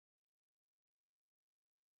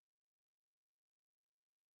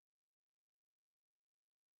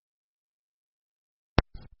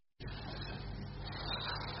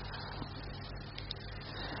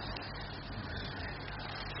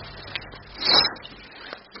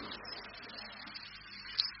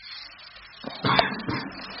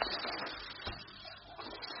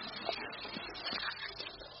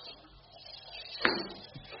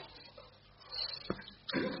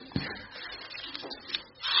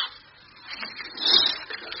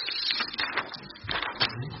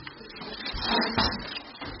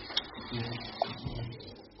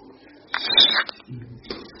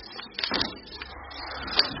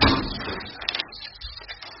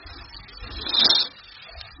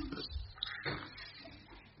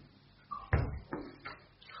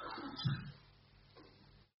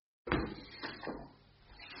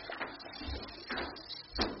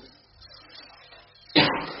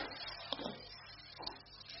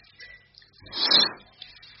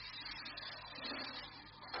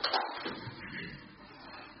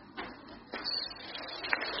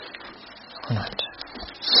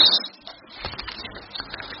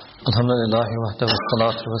الحمد لله وحده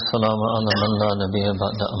والصلاة والسلام على من لا نبي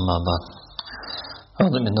بعد أما بعد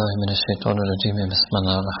أعوذ بالله من الشيطان الرجيم بسم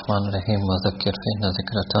الله الرحمن الرحيم وذكر فإن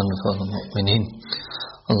ذكرى تنفع المؤمنين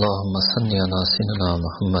اللهم صل على سيدنا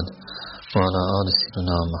محمد وعلى آل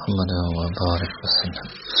سيدنا محمد وبارك وسلم.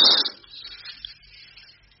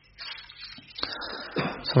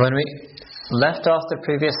 So when we left off the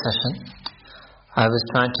previous session, I was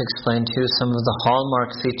trying to explain to you some of the hallmark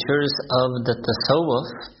features of the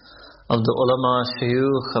tasawwuf, of the ulama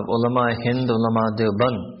shuyukh, of ulama Hind, ulama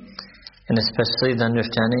Deoband, and especially the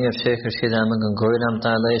understanding of Shaykh Rashid Ahmad Gangohi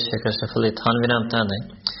Rahmatullah, Shaykh Ashraf Ali Thanvi Rahmatullah,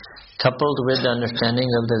 coupled with the understanding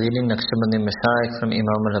of the leading Naqshbandi Mashayikh from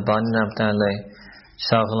Imam al-Rabbani Rahmatullah,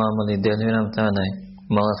 Shah Ghulam Ali Delhi Rahmatullah,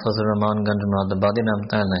 Mawla Fazl Rahman Ganj Muradabadi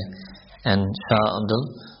Rahmatullah, and Shah Abdul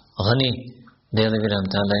Ghani Delhi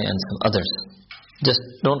Rahmatullah, and some others. Just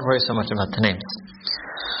don't worry so much about the names.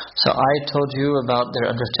 So I told you about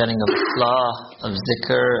their understanding of islah, of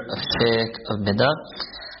zikr, of shaykh, of bidah,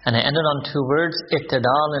 and I ended on two words,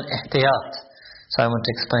 ittidal and ihtiyat. So I want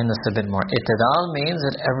to explain this a bit more. Ittidal means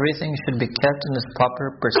that everything should be kept in its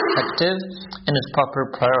proper perspective and its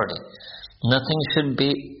proper priority. Nothing should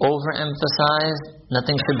be overemphasized,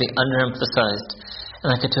 nothing should be underemphasized.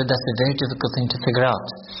 And like I told you, that's a very difficult thing to figure out.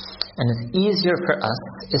 And it's easier for us,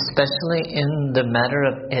 especially in the matter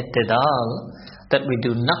of ittidal, that we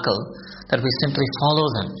do naql, that we simply follow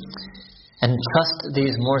them and trust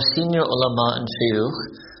these more senior ulama and shuyukh,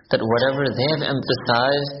 that whatever they have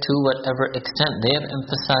emphasized, to whatever extent they have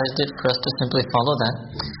emphasized it, for us to simply follow that.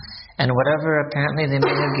 And whatever apparently they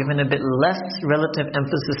may have given a bit less relative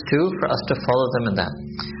emphasis to, for us to follow them in that.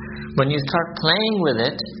 When you start playing with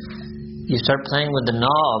it, you start playing with the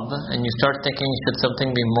knob and you start thinking, should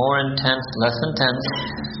something be more intense, less intense,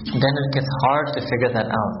 then it gets hard to figure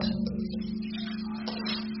that out.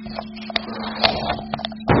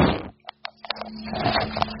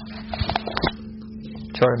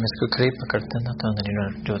 Sorry, मैं इसको करीब पकड़ते हैं ना तो अंदर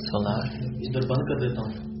जो चला है इधर बंद कर देता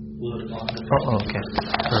हूँ उधर ऑन कर देता हूँ. Okay.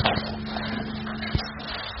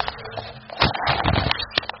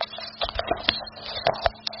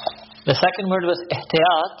 The second word was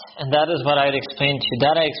ihtiyat, and that is what I had explained to you.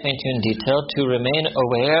 That I explained to you in detail, to remain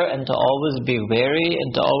aware and to always be wary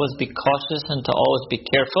and to always be cautious and to always be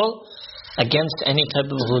careful against any type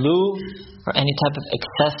of ghulu or any type of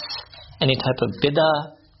excess, any type of bid'ah,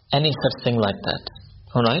 any such thing like that.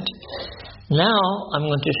 Alright? Now, I'm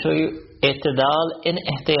going to show you ihtidal in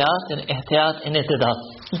ihtiyat and ihtiyat in ihtidal.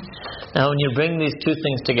 Now, when you bring these two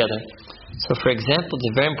things together, so for example,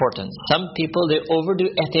 it's very important. Some people, they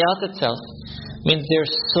overdo ihtiyat itself. Means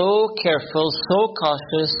they're so careful, so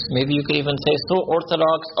cautious, maybe you could even say so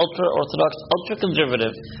orthodox, ultra-orthodox,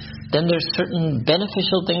 ultra-conservative. Then there's certain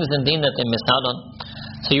beneficial things in deen that they miss out on.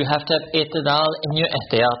 So you have to have ihtidal in your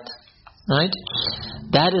ihtiyat. Right?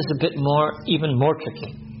 That is a bit more, even more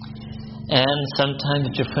tricky. And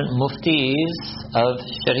sometimes different muftis of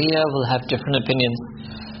Sharia will have different opinions.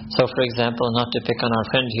 So for example, not to pick on our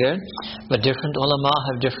friend here, but different ulama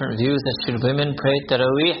have different views that should women pray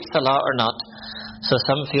Taraweeh Salah or not. So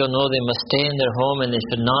some feel no, they must stay in their home and they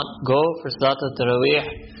should not go for Salat al-Taraweeh.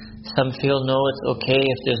 Some feel no, it's okay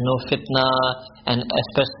if there's no fitna, and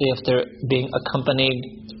especially if they're being accompanied,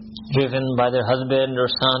 driven by their husband or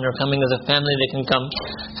son, or coming as a family, they can come.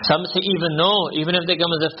 Some say even no, even if they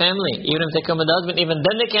come as a family, even if they come with a husband, even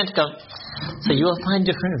then they can't come. So you will find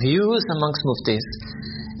different views amongst muftis.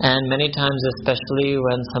 And many times, especially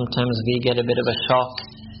when sometimes we get a bit of a shock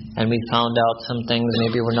and we found out some things,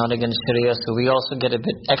 maybe we're not against Sharia, so we also get a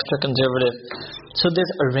bit extra conservative. So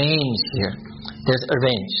there's a range here. There's a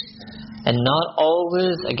range. And not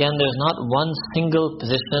always, again, there's not one single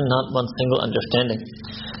position, not one single understanding.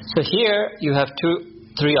 So here you have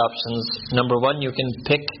three options. Number one, you can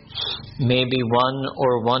pick maybe one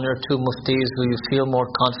or two muftis who you feel more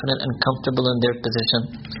confident and comfortable in their position.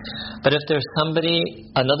 But if there's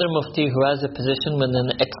another mufti who has a position within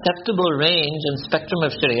an acceptable range and spectrum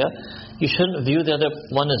of Sharia, you shouldn't view the other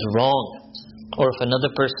one as wrong. Or if another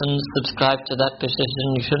person subscribed to that position,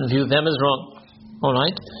 you shouldn't view them as wrong.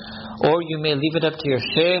 Alright? Or you may leave it up to your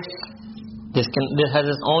shaykh. This has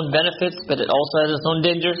its own benefits, but it also has its own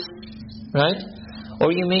dangers. Right?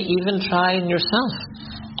 Or you may even try in yourself.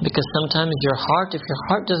 Because sometimes if your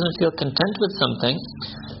heart doesn't feel content with something,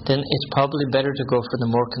 then it's probably better to go for the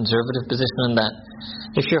more conservative position on that.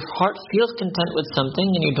 If your heart feels content with something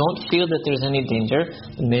and you don't feel that there's any danger,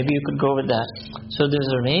 then maybe you could go with that. So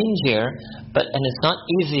there's a range here, and it's not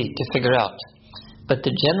easy to figure out. But the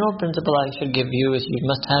general principle I should give you is you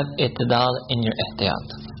must have ittidal in your ihtiyat.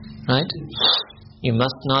 Right? You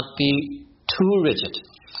must not be too rigid.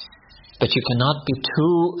 but you cannot be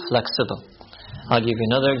too flexible. I'll give you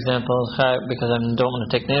another example, because I don't want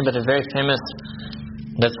to take name, but a very famous,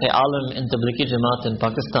 let's say, alim in Tablighi Jamaat in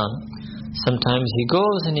Pakistan. Sometimes he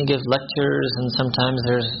goes and he gives lectures, and sometimes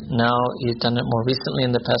he's done it more recently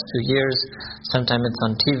in the past 2 years. Sometimes it's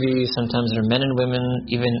on TV, sometimes there are men and women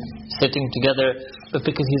even sitting together. But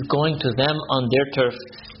because he's going to them on their turf,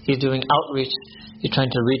 he's doing outreach, he's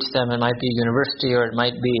trying to reach them. It might be university, or it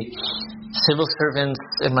might be civil servants,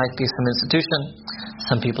 it might be some institution.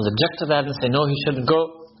 Some people object to that and say, no, he shouldn't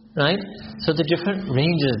go, right? So the different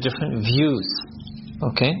ranges, different views,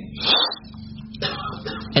 okay?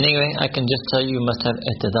 Anyway, I can just tell you must have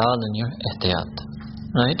ihtidal in your ihtiyat,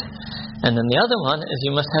 right? And then the other one is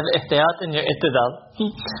you must have ihtiyat in your ihtidal.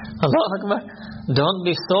 Allahu Akbar. Don't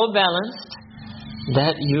be so balanced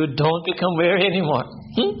that you don't become weary anymore.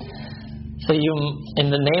 So you, in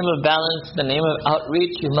the name of balance, the name of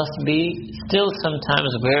outreach, you must be still sometimes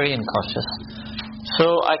wary and cautious.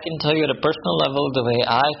 So I can tell you at a personal level the way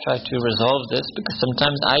I try to resolve this, because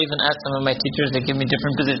sometimes I even ask some of my teachers, they give me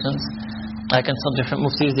different positions. I consult different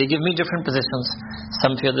muftis, they give me different positions.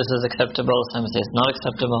 Some feel this is acceptable, some say it's not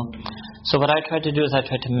acceptable. So what I try to do is I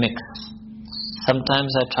try to mix.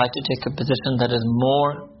 Sometimes I try to take a position that is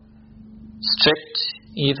more strict,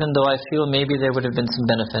 even though I feel maybe there would have been some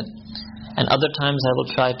benefit. And other times I will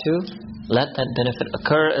try to let that benefit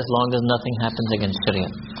occur as long as nothing happens against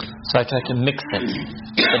Sharia. So I try to mix it.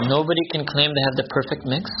 But nobody can claim they have the perfect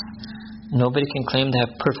mix. Nobody can claim they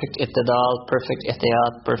have perfect ihtidal, perfect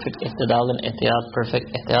ihtiyat, perfect ihtidal and ihtiyat, perfect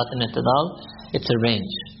ihtiyat and ihtidal. It's a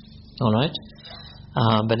range. Alright?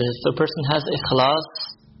 But if a person has ikhlas,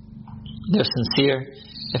 they're sincere.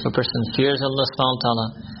 If a person fears Allah subhanahu wa ta'ala,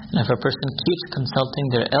 and if a person keeps consulting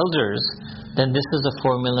their elders, then this is a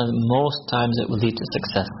formula that most times it will lead to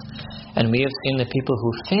success. And we have seen the people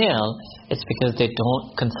who fail, it's because they don't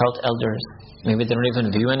consult elders. Maybe they don't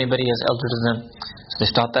even view anybody as elder to them, so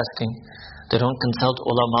they stop asking. They don't consult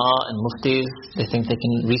ulama and muftis. They think they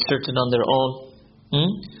can research it on their own.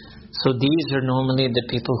 So these are normally the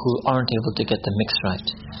people who aren't able to get the mix right.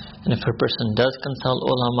 And if a person does consult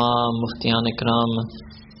ulama, muftiyan ikram,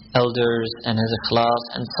 elders, and has ikhlas,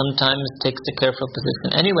 and sometimes takes a careful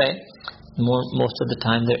position anyway, most of the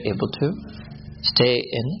time they're able to stay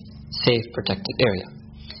in safe, protected area.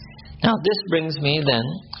 Now this brings me then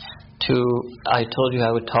to, I told you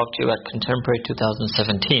I would talk to you about Contemporary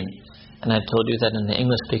 2017. And I told you that in the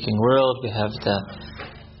English-speaking world, we have the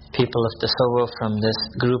people of Tasawwuf from this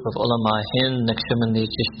group of ulama, Hind, Naqshbandi,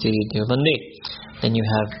 Chishti, Deobandi. Then you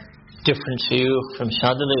have different shuyukh from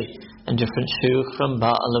Shadili and different shuyukh from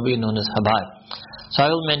Ba'alawi known as Habaib. So I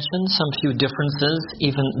will mention some few differences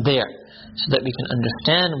even there, so that we can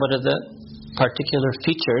understand what are the particular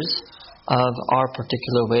features of our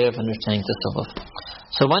particular way of understanding Tasawwuf.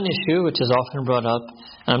 So one issue which is often brought up,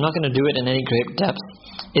 and I'm not going to do it in any great depth,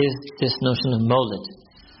 is this notion of Mawlid.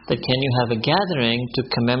 That can you have a gathering to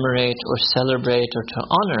commemorate or celebrate or to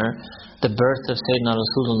honor the birth of Sayyidina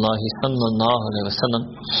Rasulullah sallallahu alaihi wasallam,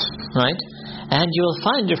 right? And you will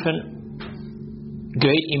find different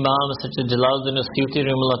great imams such as Jalaluddin as-Suyuti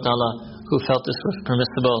rahimahullah ta'ala who felt this was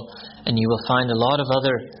permissible, and you will find a lot of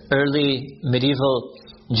other early medieval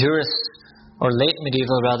jurists, or late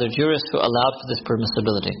medieval rather, jurists who allowed for this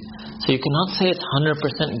permissibility. So you cannot say it's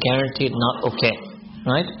 100% guaranteed not okay,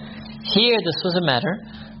 right? Here this was a matter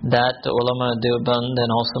that the ulama Deoband and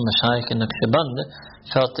also Mashayikh in Naqshband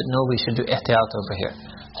felt that no, we should do ihtiyat over here.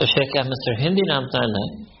 So Shaykh Ahmad Sirhindi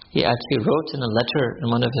Rahmatullah, he actually wrote in a letter, in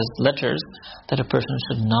one of his letters, that a person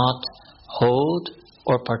should not hold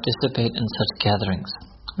or participate in such gatherings,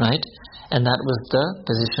 right? And that was the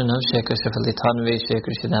position of Shaykh Ashraf Ali Thanvi, Shaykh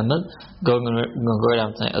Rashid Ahmad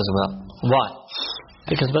Gangoi as well. Why?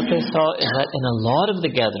 Because what they saw is that in a lot of the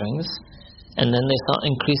gatherings, and then they saw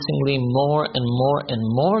increasingly more and more and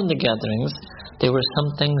more in the gatherings, there were some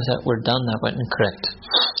things that were done that were incorrect.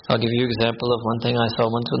 I'll give you an example of one thing I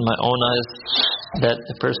saw once with my own eyes, that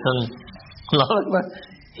the person,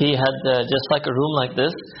 he had just like a room like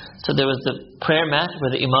this, so there was the prayer mat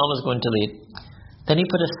where the imam was going to lead. Then he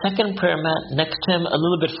put a second prayer mat next to him a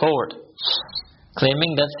little bit forward,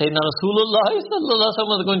 claiming that Sayyidina Rasulullah sallallahu alaihi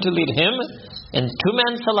wasallam was going to lead him in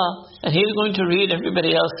two-man salah, and he was going to read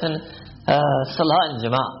everybody else in salah and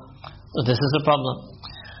jama'ah. So this is a problem.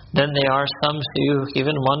 Then there are some shuyukh,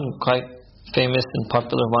 even one quite famous and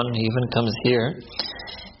popular one, he even comes here.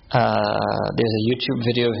 There's a YouTube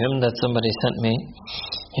video of him that somebody sent me.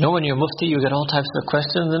 You know, when you're mufti, you get all types of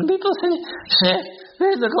questions, and people say, Shaykh,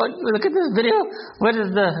 look at this video, what is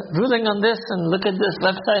the ruling on this, and look at this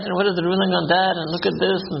website, and what is the ruling on that, and look at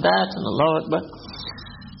this and that, and Allahu Akbar.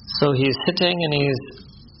 So he's sitting and he's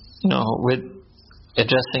with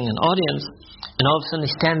addressing an audience, and all of a sudden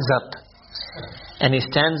he stands up. And he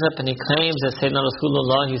stands up and he claims that Sayyidina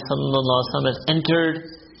Rasulullah sallallahu alaihi wasallam has entered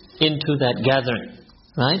into that gathering.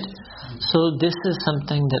 Right? So this is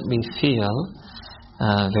something that we feel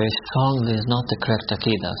very strongly is not the correct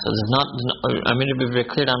aqidah. So this is not, I mean to be very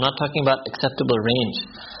clear, I'm not talking about acceptable range.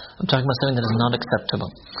 I'm talking about something that is not acceptable.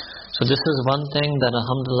 So this is one thing that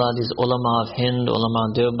alhamdulillah these ulama of Hind, ulama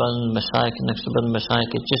of Deoband, Mashaykh, Naqshband,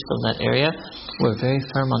 Mashaykh, just of that area, were very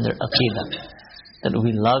firm on their aqidah. That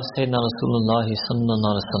we love Sayyidina Rasulullah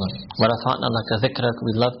sallallahu alaihi wasallam. Wa rafa'na laka dhikrak,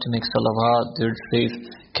 we love to make salawat, durud sharif,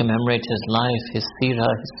 commemorate his life, his seerah,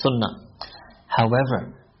 his sunnah.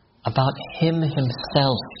 However, about him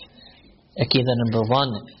himself, aqidah number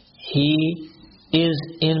one, he is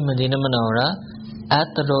in Medina Munawwara at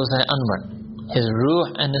the Rawza Anwar. His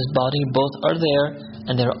ruh and his body both are there,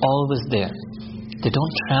 and they're always there. They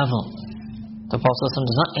don't travel. The Prophet ﷺ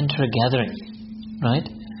does not enter a gathering, right?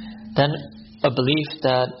 Then a belief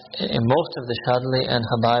that most of the Shadli and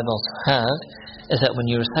Habaib also have is that when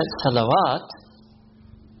you recite salawat,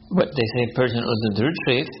 what they say Persian Urdu Durud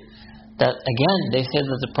Sharif, that again they say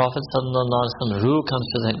that the Prophet ﷺ ruh comes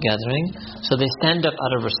to that gathering, so they stand up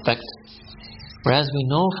out of respect. Whereas we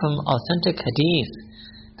know from authentic hadith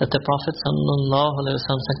that the Prophet ﷺ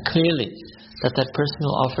said clearly that person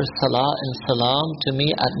who offers salah and salam to me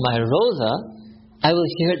at my Rawza, I will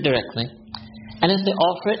hear it directly. And if they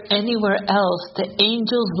offer it anywhere else, the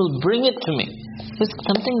angels will bring it to me. It's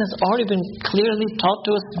something that's already been clearly taught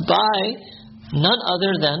to us by none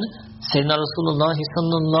other than Sayyidina Rasulullah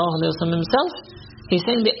sallallahu alaihi wasallam himself. He's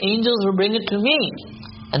saying the angels will bring it to me.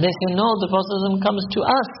 And they say, no, the Prophet comes to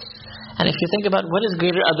us. And if you think about what is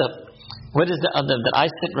greater adab, what is the adab? That I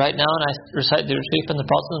sit right now and I recite the Sharif and the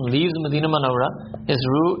Prophet leaves Medina Munawwara, his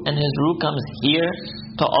ruh comes here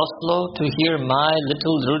to Oslo to hear my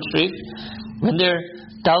little Durud Sharif, when there are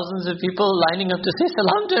thousands of people lining up to say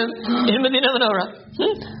salam to him in Medina Munawwara.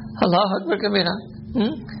 Allahu Akbar Kabira.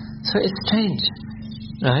 So it's strange,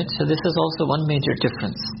 right? So this is also one major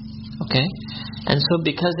difference. Okay? And so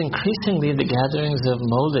because increasingly the gatherings of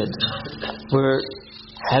Mawlid were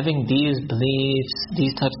having these beliefs,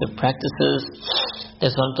 these types of practices.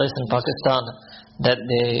 There's one place in Pakistan that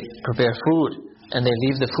they prepare food and they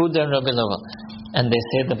leave the food there in Rabiul Awwal, and they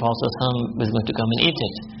say the Prophet ﷺ was going to come and eat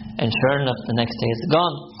it, and sure enough the next day it's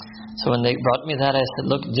gone. So when they brought me that, I said,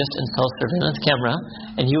 look, just install surveillance camera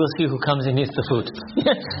and you will see who comes and eats the food.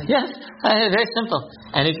 Yes, very simple.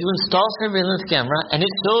 And if you install surveillance camera and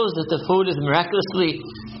it shows that the food is miraculously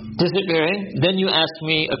disappearing, then you ask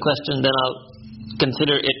me a question, then I'll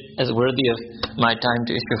consider it as worthy of my time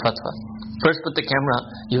to issue fatwa. First put the camera,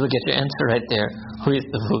 you will get your answer right there. Who is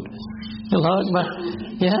the food? Allahu Akbar.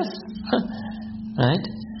 Yes. Right?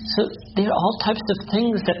 So there are all types of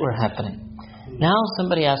things that were happening. Now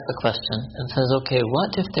somebody asks the question and says, okay,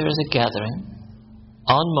 what if there is a gathering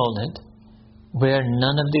on Mawlid where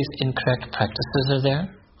none of these incorrect practices are there?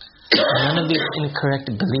 None of these incorrect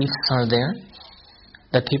beliefs are there?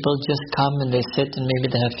 That people just come and they sit and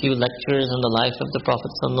maybe they have few lectures on the life of the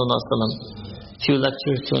Prophet ﷺ, few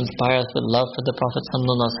lectures to inspire us with love for the Prophet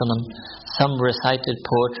ﷺ, some recited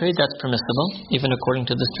poetry, that's permissible, even according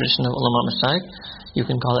to this tradition of ulama mashaykh. You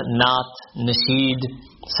can call it naat, nasheed,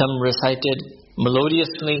 some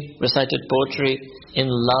melodiously recited poetry in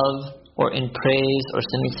love or in praise or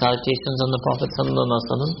sending salutations on the Prophet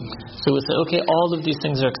ﷺ. So we say, okay, all of these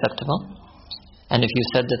things are acceptable. And if you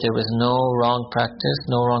said that there was no wrong practice,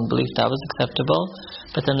 no wrong belief, that was acceptable.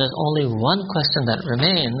 But then there's only one question that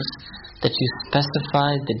remains, that you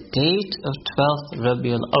specify the date of 12th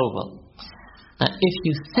Rabiul Awwal. Now if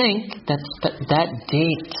you think that that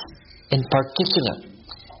date in particular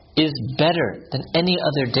is better than any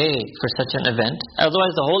other day for such an event,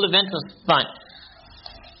 otherwise the whole event was fine.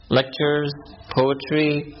 Lectures,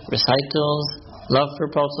 poetry, recitals, love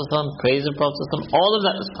for Prophet ﷺ, praise of Prophet ﷺ, all of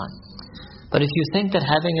that was fine. But if you think that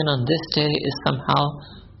having it on this day is somehow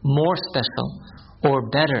more special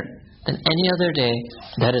or better than any other day,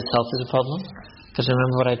 that itself is a problem. Because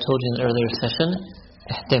remember what I told you in the earlier session,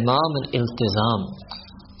 ihtimam and iltizam.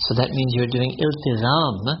 So that means you're doing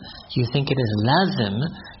iltizam. You think it is lazim.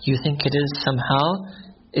 You think it is somehow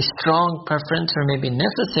a strong preference or maybe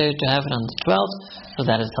necessary to have it on the 12th. So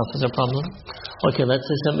that itself is a problem. Okay, let's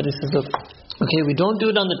say somebody says, look, okay, we don't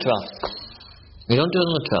do it on the 12th. We don't do it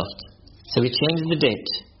on the 12th. So we change the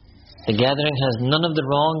date. The gathering has none of the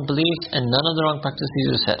wrong beliefs and none of the wrong practices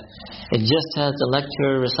you said. It just has the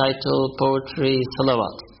lecture, recital, poetry,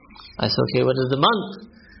 salawat. I said, okay, what is the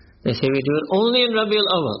month? They say we do it only in Rabiul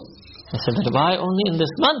Awwal. I said, but why only in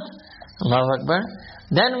this month? Allahu Akbar.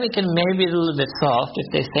 then we can maybe be a little bit soft if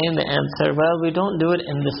they say in the answer, well, we don't do it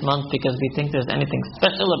in this month because we think there's anything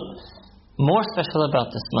special, more special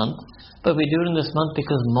about this month, but we do it in this month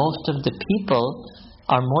because most of the people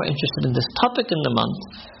are more interested in this topic in the month.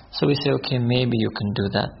 So we say, okay, maybe you can do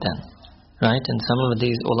that then, right? And some of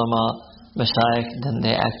these ulama, mashayikh, then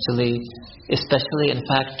they actually, especially in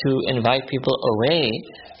fact to invite people away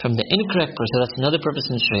from the incorrect person, that's another purpose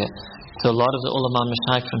in Sharia. So a lot of the ulama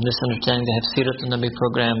mashayikh from this understanding, they have Sirat al-Nabi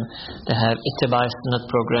program, they have Ittiba' Sunnat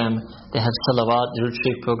program, they have Salawat, Durud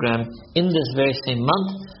Sharif program in this very same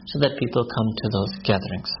month so that people come to those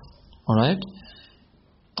gatherings. Alright?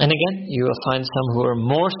 And again, you will find some who are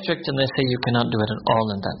more strict and they say you cannot do it at all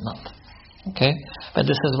in that month. Okay? But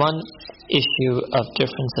this is one issue of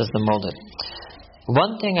difference as the Mawlid.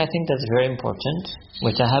 One thing I think that's very important,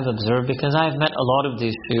 which I have observed because I've met a lot of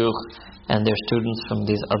these shuyukh and their students from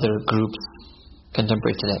these other groups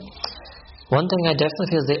contemporary today. One thing I definitely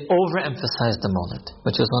feel is they overemphasize the Mawlid,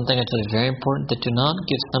 which is one thing I feel is very important, that do not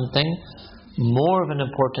give something more of an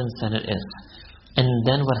importance than it is. And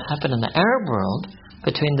then what happened in the Arab world,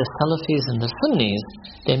 between the Salafis and the Sunnis,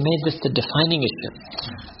 they made this the defining issue.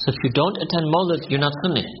 So if you don't attend Mawlid, you're not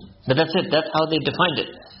Sunni. But that's it, that's how they defined it,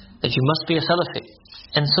 that you must be a Salafi.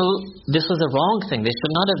 And so this was a wrong thing. They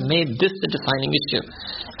should not have made this the defining issue.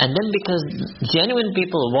 And then because genuine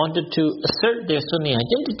people wanted to assert their Sunni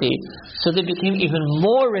identity, so they became even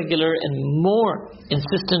more regular and more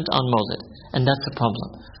insistent on Mawlid. And that's the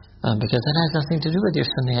problem, because that has nothing to do with your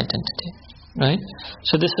Sunni identity, right?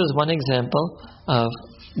 So this is one example of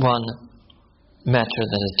one matter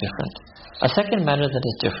that is different. A second matter that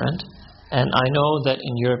is different, and I know that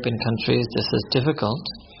in European countries this is difficult,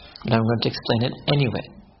 but I'm going to explain it anyway,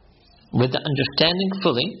 with the understanding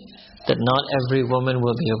fully that not every woman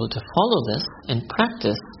will be able to follow this in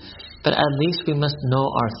practice, but at least we must know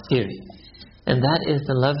our theory, and that is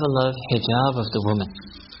the level of hijab of the woman,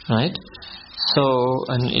 right? So,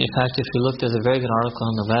 and in fact, if you look, there's a very good article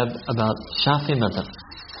on the web about Shafi madhab,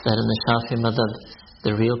 that in the Shafi madhab,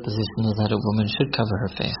 the real position is that a woman should cover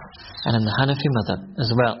her face, and in the Hanafi madhab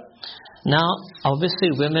as well. Now,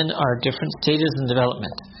 obviously women are at different stages in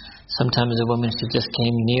development. Sometimes a woman, she just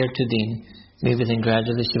came near to deen, maybe then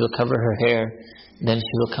gradually she will cover her hair, then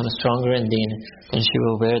she will come stronger in deen, then she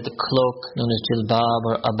will wear the cloak known as jilbab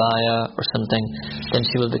or abaya or something, then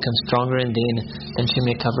she will become stronger in deen, then she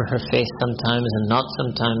may cover her face sometimes and not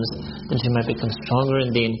sometimes, then she might become stronger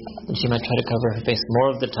in deen, then she might try to cover her face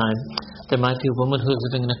more of the time. There might be a woman who is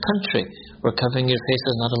living in a country where covering your face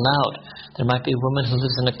is not allowed. There might be a woman who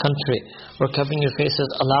lives in a country where covering your face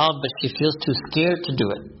is allowed, but she feels too scared to do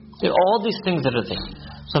it. There are all these things that are there.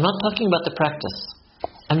 So I'm not talking about the practice.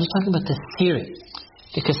 I'm just talking about the theory.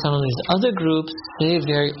 Because some of these other groups say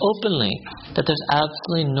very openly that there's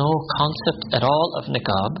absolutely no concept at all of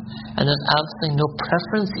niqab, and there's absolutely no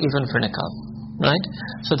preference even for niqab. Right?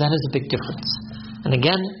 So that is a big difference. And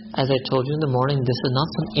again, as I told you in the morning, this is not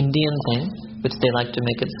some Indian thing, which they like to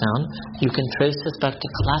make it sound. You can trace this back to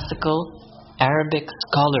classical Arabic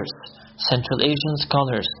scholars, Central Asian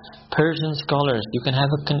scholars, Persian scholars. You can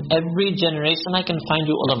have every generation, I can find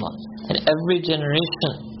you ulama, and every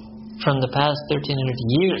generation from the past 1300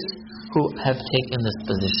 years who have taken this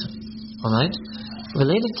position. Alright?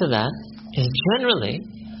 Related to that is generally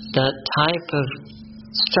the type of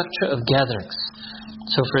structure of gatherings.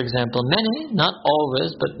 So for example, many, not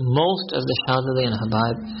always, but most of the Shadili and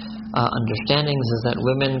Habaib understandings is that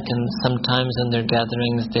women can sometimes in their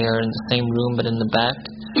gatherings, they are in the same room but in the back,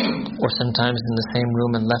 or sometimes in the same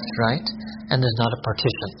room and left, right, and there's not a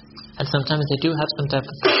partition. And sometimes they do have some type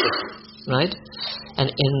of partition, right? And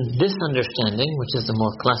in this understanding, which is the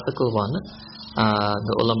more classical one,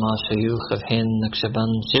 the ulama, shuyukh of Hind,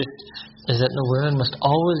 Naqshband, Chist, is that the women must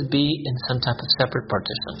always be in some type of separate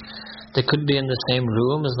partition. They could be in the same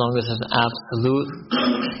room as long as there's an absolute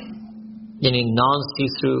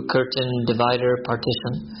non-see-through curtain divider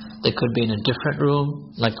partition. They could be in a different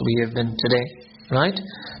room like we have been today, right?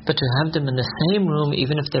 But to have them in the same room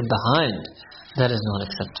even if they're behind, that is not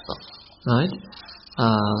acceptable, right?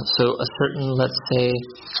 So a certain, let's say,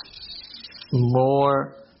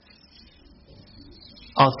 more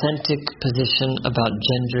authentic position about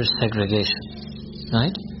gender segregation,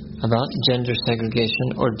 right? About gender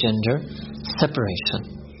segregation or gender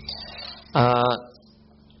separation.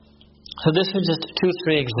 So this is just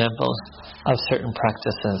 2-3 examples of certain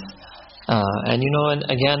practices. And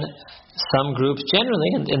again, some groups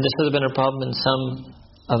generally, and this has been a problem in some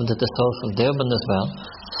of the Tasawwuf of Deoband as well,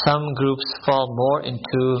 some groups fall more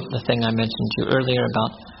into the thing I mentioned to you earlier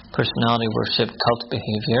about personality worship, cult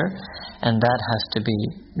behavior, and that has to be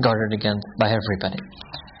guarded against by everybody.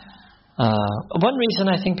 One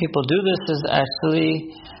reason I think people do this is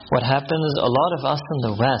actually what happens, a lot of us in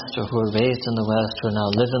the West, or who were raised in the West, who now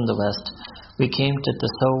live in the West, we came to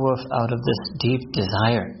tasawwuf out of this deep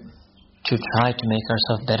desire to try to make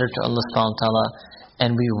ourselves better to Allah subhanahu wa ta'ala, and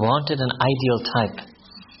we wanted an ideal type.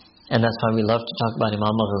 And that's why we love to talk about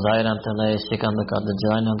Imam al-Ghazali rahmatullahi, Shaykh Abdul Qadir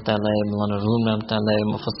Jilani rahmatullahi, Mawlana Rum rahmatullahi,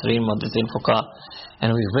 Mufassirin, Muhaddithin, Fuqaha,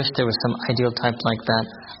 and we wish there was some ideal type like that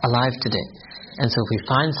alive today. And so if we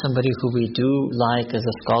find somebody who we do like as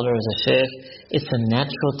a scholar, as a shaykh, it's a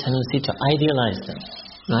natural tendency to idealize them,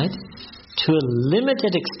 right? To a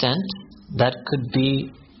limited extent, that could be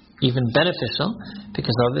even beneficial,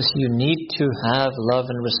 because obviously you need to have love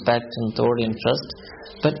and respect and authority and trust.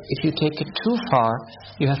 But if you take it too far,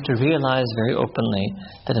 you have to realize very openly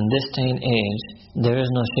that in this day and age, there is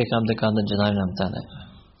no Shaykh Abdul Qadir Jilani rahmatullahi.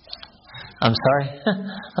 I'm sorry.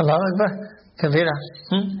 Allahu Akbar. Kabira.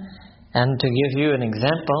 And to give you an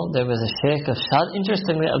example, there was a Shaykh of Shad,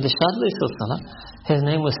 interestingly, of the Shadli Silsila. His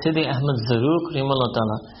name was Sidi Ahmad Zarruq rahimahullah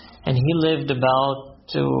ta'ala, and he lived about,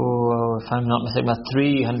 if I'm not mistaken, about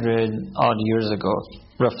 300 odd years ago,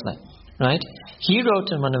 roughly. Right? He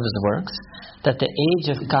wrote in one of his works that the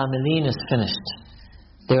age of Kamilin is finished.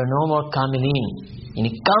 There are no more Kamilin.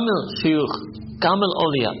 Kamil Shuyukh, Kamil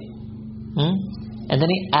Awliya. And then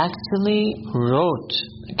he actually wrote,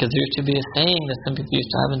 because there used to be a saying that some people used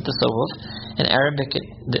to have in Tasawwuf, in Arabic,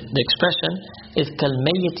 the expression is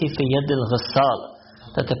Kalmayyati fi yadil ghassal,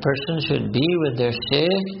 that the person should be with their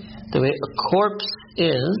shaykh the way a corpse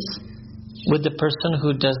is with the person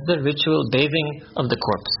who does the ritual bathing of the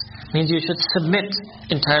corpse. Means you should submit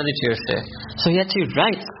entirely to your shaykh. So yet he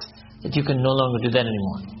writes that you can no longer do that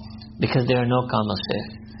anymore, because there are no Kamal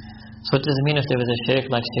shaykh. So it doesn't mean if there was a shaykh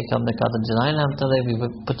like Shaykh Abdul Qadir Jilani, we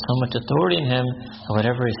would put so much authority in him, and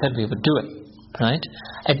whatever he said, we would do it. Right?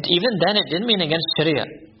 And even then, it didn't mean against Sharia.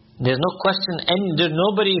 There's no question, and there's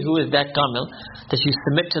nobody who is that Kamil that you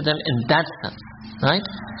submit to them in that sense. Right?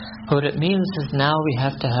 What it means is now we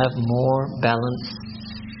have to have more balance.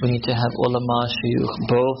 We need to have ulama, shuyukh,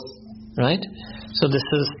 both. Right? So this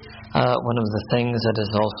is one of the things that is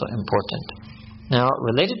also important. Now,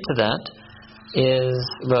 related to that is,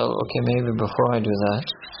 maybe before I do that,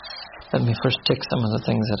 let me first tick some of the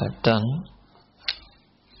things that I've done.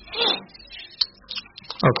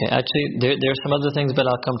 Okay, actually, there are some other things, but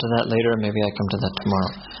I'll come to that later, and maybe I come to that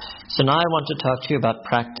tomorrow. So now I want to talk to you about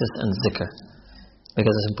practice and zikr,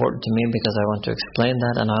 because it's important to me, because I want to explain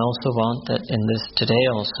that, and I also want that in this today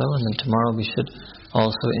also, and then tomorrow we should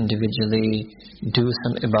also individually do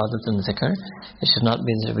some ibadat and zikr. It should not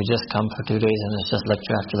be that we just come for 2 days and it's just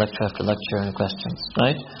lecture after lecture after lecture and questions,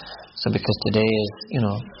 right? So because today is,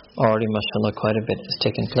 already mashallah quite a bit has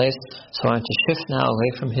taken place, so I want to shift now away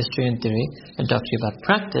from history and theory and talk to you about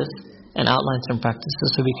practice and outline some practices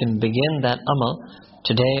so we can begin that amal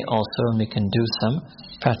today also, and we can do some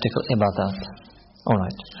practical ibadat.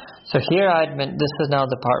 Alright, so here this is now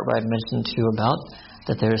the part where I mentioned to you about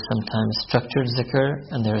that there is sometimes structured zikr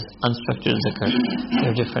and there is unstructured zikr. There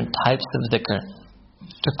are different types of zikr.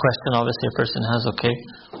 The question obviously a person has,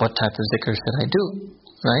 what type of zikr should I do?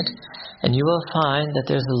 Right? And you will find that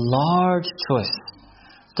there's a large choice.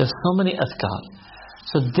 There's so many adhkar.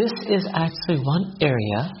 So this is actually one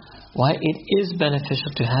area why it is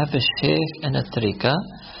beneficial to have a shaykh and a tariqah,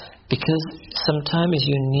 because sometimes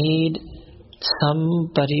you need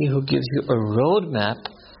somebody who gives you a roadmap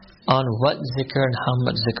on what zikr and how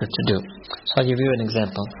much zikr to do. So I'll give you an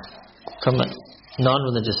example from a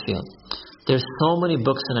non-religious field. There's so many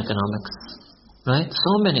books in economics, right?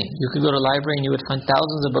 So many. You could go to a library and you would find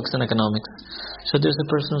thousands of books in economics. So there's a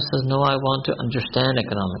person who says, no, I want to understand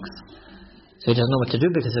economics. So he doesn't know what to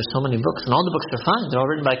do because there's so many books, and all the books are fine. They're all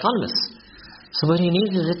written by economists. So what he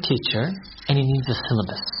needs is a teacher, and he needs a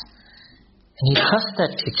syllabus. And he trusts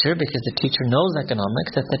that teacher because the teacher knows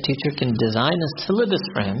economics, that the teacher can design a syllabus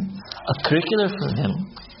for him, a curriculum for him.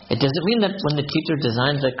 It doesn't mean that when the teacher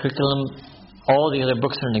designs that curriculum, all the other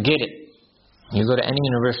books are negated. You go to any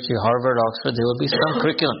university, Harvard, Oxford, there will be some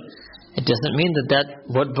curriculum. It doesn't mean that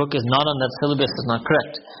what book is not on that syllabus is not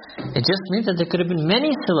correct. It just means that there could have been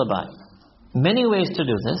many syllabi, many ways to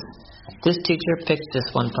do this. This teacher picked this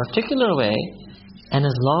one particular way, and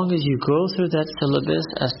as long as you go through that syllabus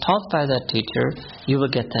as taught by that teacher, you will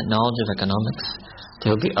get that knowledge of economics.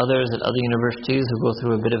 There will be others at other universities who go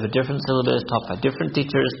through a bit of a different syllabus taught by different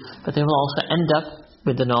teachers, but they will also end up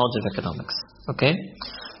with the knowledge of economics. Okay?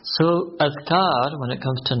 So, azkar, when it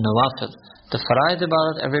comes to nawafil, the faraid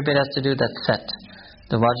ibadat, everybody has to do that set.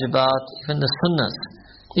 The wajibat, even the sunnahs.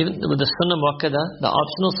 Even with the sunnah muakkada, the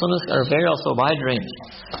optional sunnahs are very also wide range.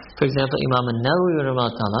 For example, Imam al-Nawawi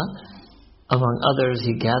rahimahullah ta'ala, among others,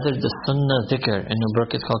 he gathered the Sunnah Dhikr in a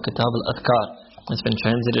book. It's called Kitab al-Adhkar. It's been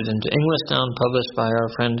translated into English now and published by our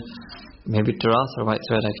friend, maybe Turath or White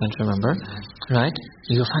Thread, I can't remember. Right?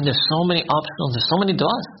 You'll find there's so many optionals, there's so many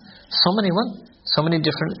du'as, so many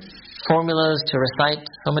different formulas to recite,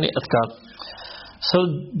 so many adhkar. So,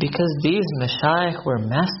 because these mashayikh were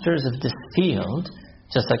masters of this field,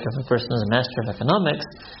 just like if a person is a master of economics,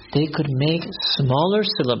 they could make smaller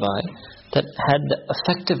syllabi that had the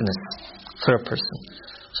effectiveness for a person.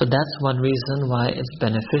 So that's one reason why it's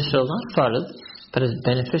beneficial, not farad, but it's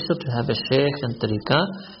beneficial to have a shaykh and tariqah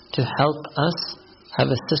to help us have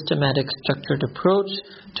a systematic, structured approach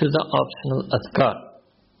to the optional adhkar.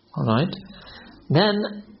 Alright? Then,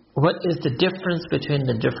 what is the difference between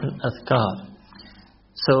the different adhkar?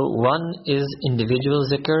 So one is individual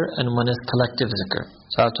zikr and one is collective zikr.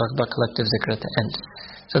 So I'll talk about collective zikr at the end.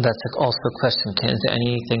 So that's also a question. Is there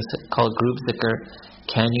anything called group zikr?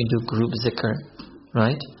 Can you do group zikr?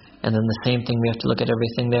 Right? And then the same thing, we have to look at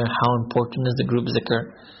everything there. How important is the group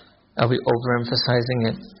zikr? Are we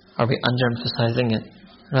overemphasizing it? Are we underemphasizing it?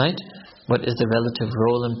 Right? What is the relative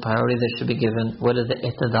role and priority that should be given? What is the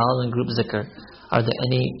i'tidal in group zikr?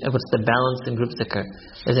 What's the balance in group zikr?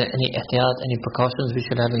 Is there any ihtiyat, any precautions we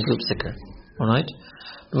should have in group zikr? Alright?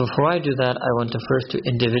 Before I do that, I want to first do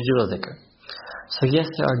individual zikr. So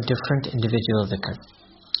yes, there are different individual zikr.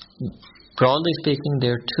 Broadly speaking,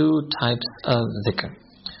 there are two types of zikr.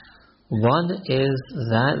 One is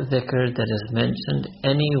that zikr that is mentioned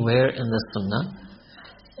anywhere in the sunnah.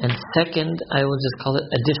 And second, I will just call it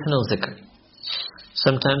additional zikr.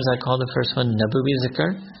 Sometimes I call the first one nabawi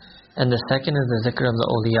zikr, and the second is the zikr of the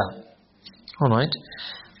awliya. Alright?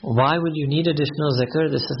 Why would you need additional zikr?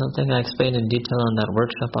 This is something I explained in detail on that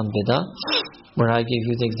workshop on Bidah, where I gave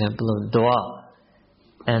you the example of dua.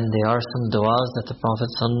 And there are some duas that the Prophet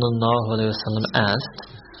ﷺ asked,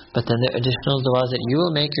 but then there are additional duas that you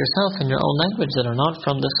will make yourself in your own language that are not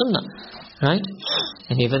from the sunnah. Right?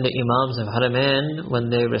 And even the imams of Haramain, when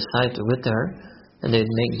they recite witr, and they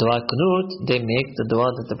make dua qunut, they make the dua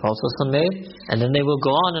that the Prophet ﷺ made, and then they will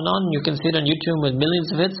go on and on. You can see it on YouTube with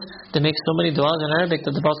millions of hits. They make so many duas in Arabic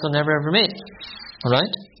that the Prophet ﷺ never ever made.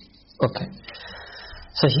 Alright? Okay.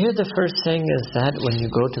 So here the first thing is that when you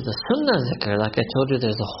go to the sunnah zikr, like I told you,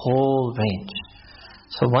 there's a whole range.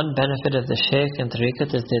 So one benefit of the shaykh and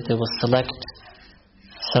tariqat is that they will select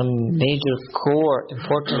some major core,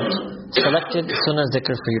 important, selected sunnah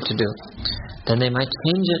zikr for you to do. Then they might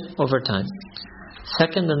change it over time.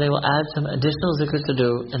 Second, then they will add some additional zikr to do,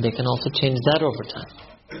 and they can also change that over time.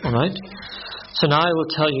 Alright? So now I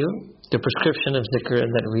will tell you the prescription of zikr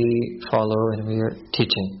that we follow and we are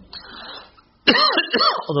teaching.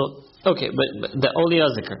 But the awliya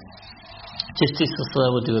zikr. Chishti Silsila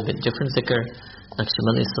will do a bit different zikr.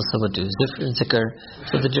 Naqshbandi Silsila will do different zikr.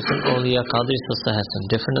 So the different awliya, Qadri Silsila has some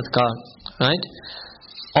different adhkar. Right?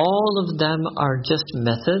 All of them are just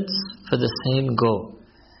methods for the same goal.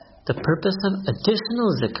 The purpose of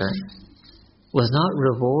additional zikr was not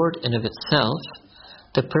reward in of itself.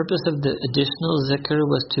 The purpose of the additional zikr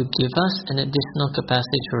was to give us an additional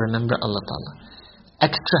capacity to remember Allah Ta'ala.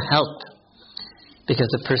 Extra help. Because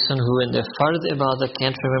the person who in their fard ibadah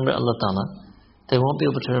can't remember Allah Ta'ala, they won't be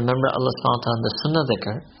able to remember Allah Ta'ala in the sunnah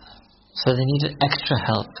zikr. So they need extra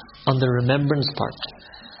help on the remembrance part.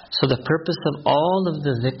 So the purpose of all of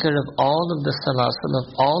the zikr, of all of the salasul,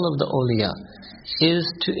 of all of the awliya, is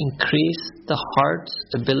to increase the heart's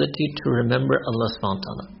ability to remember Allah subhanahu wa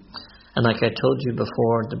ta'ala. And like I told you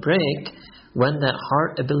before the break, when that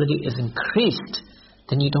heart ability is increased,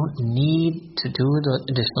 then you don't need to do the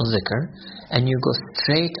additional zikr, and you go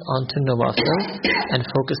straight onto nawafil and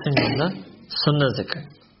focusing on the sunnah zikr.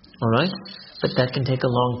 Alright? But that can take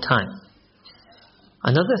a long time.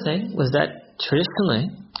 Another thing was that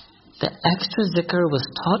traditionally, the extra zikr was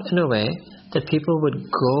taught in a way that people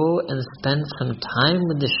would go and spend some time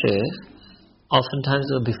with the shaykh. Oftentimes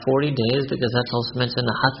it would be 40 days, because that's also mentioned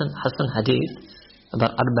in the Hasan hadith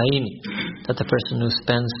about arba'in, that the person who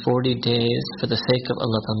spends 40 days for the sake of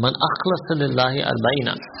Allah Ta'ala, man akhlasa lillahi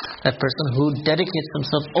arba'ina, that person who dedicates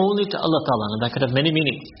himself only to Allah Ta'ala, and that could have many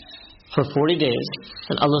meanings, for 40 days,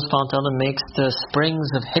 then Allah subhanahu wa ta'ala makes the springs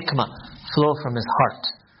of hikmah flow from his heart.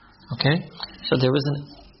 Okay? So there was a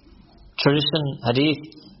tradition, hadith,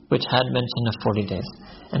 which had mention of 40 days.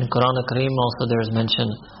 And in Quran al-Kareem also there is mention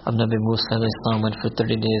of Nabi Musa Islam went for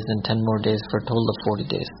 30 days and 10 more days for a total of 40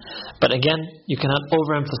 days. But again, you cannot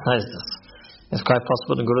overemphasize this. It's quite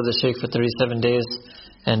possible to go to the Shaykh for 37 days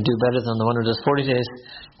and do better than the one who does 40 days.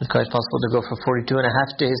 It's quite possible to go for 42 and a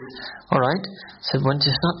half days. Alright? So one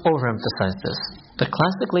just not overemphasize this. But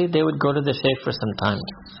classically, they would go to the Shaykh for some time.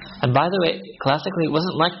 And by the way, classically it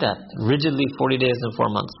wasn't like that, rigidly 40 days and 4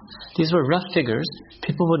 months. These were rough figures.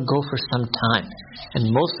 People would go for some time.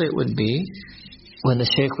 And mostly it would be when the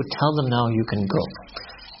shaykh would tell them, now you can go.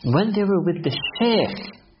 When they were with the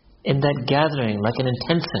shaykh in that gathering, like an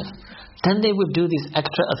intensive, then they would do these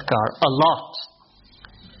extra adhkar a lot.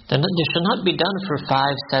 Then they should not be done for 5,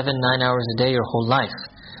 7, 9 hours a day your whole life.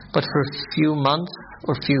 But for a few months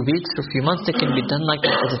or few weeks or few months, they can be done like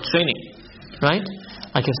that as a training. Right?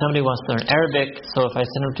 Like if somebody wants to learn Arabic, so if I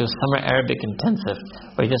send him to a summer Arabic intensive,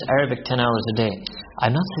 where he does Arabic 10 hours a day,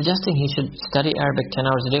 I'm not suggesting he should study Arabic 10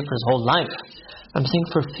 hours a day for his whole life. I'm saying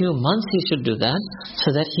for a few months he should do that,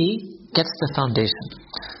 so that he gets the foundation.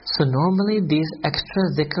 So normally these extra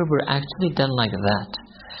dhikr were actually done like that.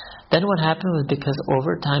 Then what happened was, because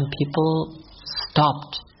over time people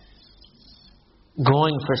stopped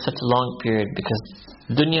going for such a long period, because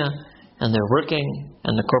dunya and they're working,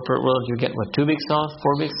 and the corporate world, you get 2 weeks off,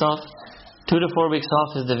 4 weeks off? 2 to 4 weeks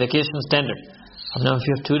off is the vacation standard. Now if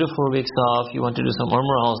you have 2 to 4 weeks off, you want to do some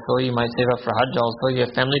umrah also, you might save up for hajj also, you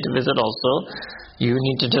have family to visit also, you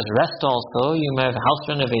need to just rest also, you may have house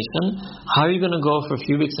renovation. How are you going to go for a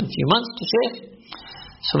few weeks and a few months to shave?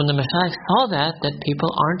 So when the Mashaykh saw that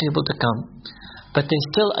people aren't able to come, but they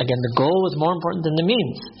still, again, the goal was more important than the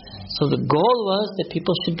means. So the goal was that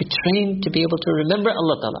people should be trained to be able to remember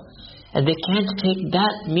Allah Ta'ala. And they can't take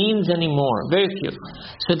that means anymore. Very few.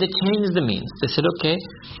 So they changed the means. They said, okay,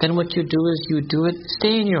 then what you do is you do it,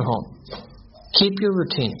 stay in your home. Keep your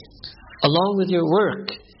routine. Along with your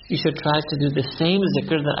work, you should try to do the same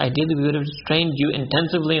zikr that ideally we would have trained you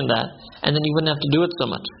intensively in that, and then you wouldn't have to do it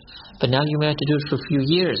so much. But now you may have to do it for a few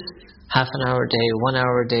years. Half an hour a day, 1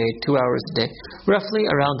 hour a day, 2 hours a day. Roughly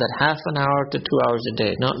around that, half an hour to 2 hours a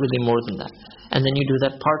day. Not really more than that. And then you do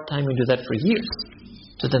that part-time, you do that for years.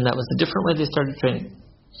 So then that was a different way they started training.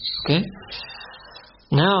 Okay?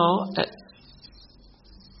 Now,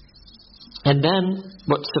 and then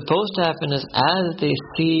what's supposed to happen is, as they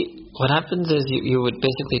see, what happens is you would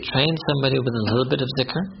basically train somebody with a little bit of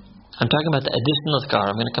zikr. I'm talking about the additional adhkar.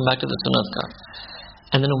 I'm going to come back to the sunnah adhkar.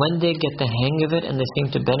 And then when they get the hang of it and they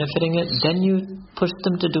seem to benefiting it, then you push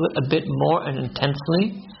them to do it a bit more and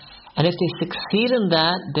intensely. And if they succeed in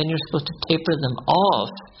that, then you're supposed to taper them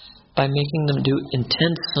off by making them do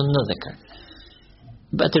intense sunnah dhikr.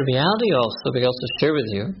 But the reality also, we also share with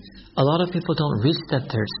you, a lot of people don't reach that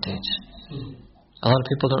third stage. A lot of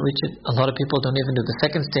people don't reach it. A lot of people don't even do the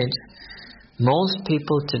second stage. Most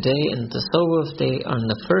people today in Tasawwuf, they are in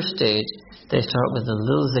the first stage, they start with a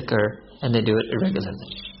little zikr and they do it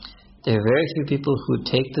irregularly. There are very few people who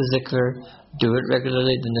take the zikr, do it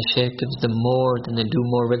regularly, then the shaykh gives them more, then they do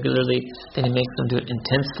more regularly, then he makes them do it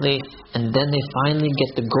intensely, and then they finally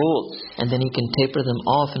get the goal, and then he can taper them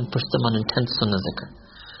off and push them on intense sunnah zikr.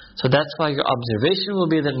 So that's why your observation will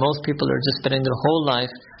be that most people are just spending their whole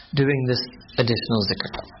life doing this additional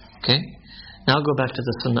zikr. Okay? Now go back to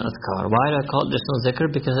the sunnah adhkar. Why do I call it additional zikr?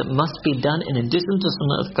 Because it must be done in addition to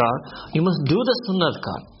sunnah adhkar. You must do the sunnah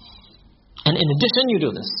adhkar. And in addition you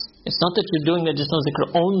do this. It's not that you're doing the additional zikr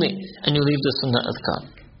only and you leave the sunnah adhkar.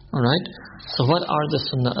 Alright? So what are the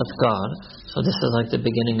sunnah adhkar? So this is like the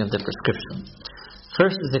beginning of the prescription.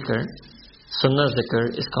 First zikr, sunnah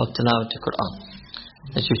zikr, is called tilawat Quran.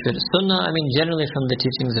 That you should. Sunnah, I mean generally from the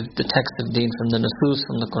teachings of the text of deen, from the nusus,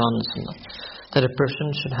 from the Quran and sunnah. That a person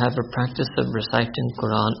should have a practice of reciting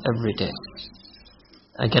Quran every day.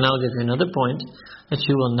 Again, I'll give you another point, that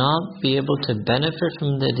you will not be able to benefit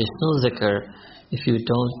from the additional zikr if you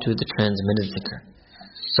don't do the transmitted zikr.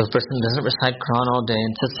 So if a person doesn't recite Quran all day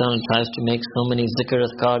and sits down and tries to make so many zikr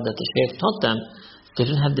azkar that the shaykh taught them, they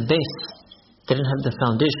didn't have the base, they didn't have the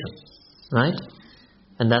foundation, right?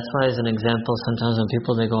 And that's why, as an example, sometimes when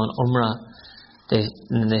people, they go on umrah, they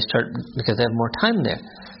start, because they have more time there,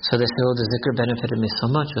 so they say, oh, the zikr benefited me so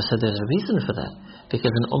much. I said, there's a reason for that,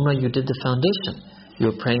 because in umrah you did the foundation.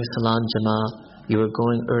 You were praying salat jama'ah, you were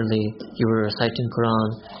going early, you were reciting Quran,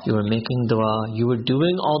 you were making dua, you were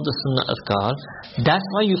doing all the sunnah azkar. That's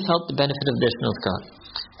why you felt the benefit of additional azkar.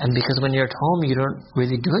 And because when you're at home, you don't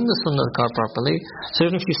really doing the sunnah azkar properly, so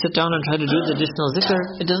even if you sit down and try to do the additional zikr,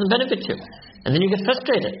 it doesn't benefit you. And then you get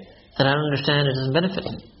frustrated that I don't understand, it doesn't benefit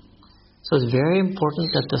me. So it's very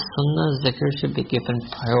important that the sunnah zikr should be given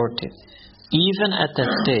priority. Even at that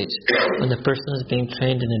stage, when the person is being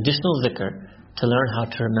trained in additional zikr, to learn how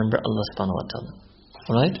to remember Allah subhanahu wa ta'ala.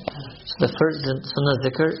 Alright? So the first sunnah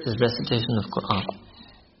zikr is recitation of Quran.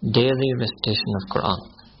 Daily recitation of Quran.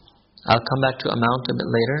 I'll come back to amount a bit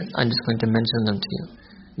later. I'm just going to mention them to you.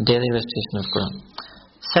 Daily recitation of Quran.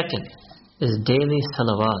 Second is daily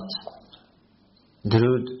salawat.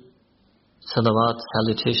 Durood. salawat,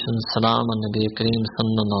 salutations, salam on Nabi Kareem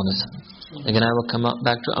sallallahu alaihi wasallam. Again, I will come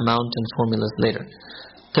back to amount and formulas later.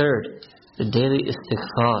 Third, the daily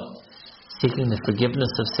istighfar, seeking the forgiveness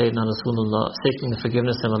of Sayyidina Rasulullah, seeking the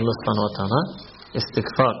forgiveness of Allah subhanahu wa ta'ala,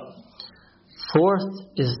 istighfar. Fourth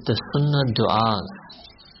is the sunnah du'as.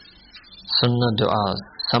 Sunnah du'as.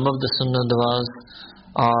 Some of the sunnah du'as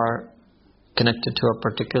are connected to a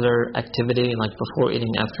particular activity, like before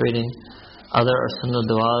eating, after eating. Other are sunnah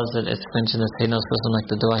du'as that it's mentioned as Sayyidina Rasulullah, like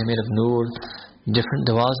the du'a he made of Noor. Different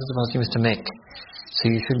du'as that the Muslim used to make. So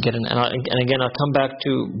you should get and again I'll come back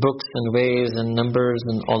to books and ways and numbers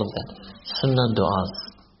and all of that. Sunnah du'as.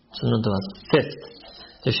 Sunnah du'as. Fifth,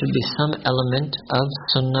 there should be some element of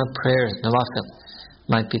sunnah prayers, nawafil.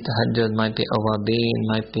 Might be tahajjud, might be awabin,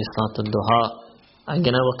 might be salat al-duha.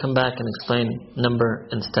 Again, I will come back and explain number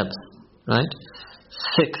and steps. Right?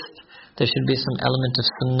 Sixth, there should be some element of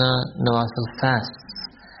sunnah nawafil fasts.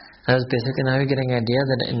 That's basically now you're getting an idea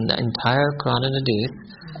that in the entire Quran and Hadith,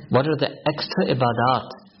 what are the extra ibadat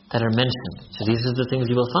that are mentioned? So these are the things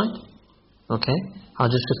you will find. Okay?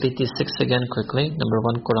 I'll just repeat these 6 again quickly. Number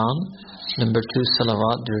 1, Quran. Number 2,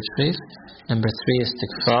 salawat, durud sharif. Number 3,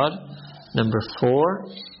 istighfar. Number 4,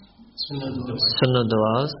 sunnah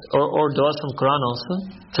du'as. Or du'as from Quran also.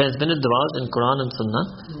 Transmitted du'as in Quran and sunnah.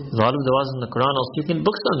 A lot of du'as in the Quran also. You can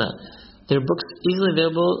books on that. There are books easily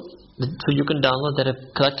available, so you can download, that have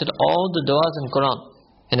collected all the du'as in Quran,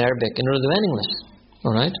 in Arabic, in Urdu and English.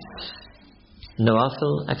 Alright?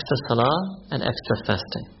 Nawafil, extra salah, and extra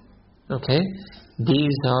fasting. Okay?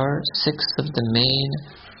 These are 6 of the main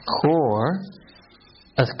core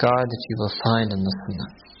azkar that you will find in the sunnah.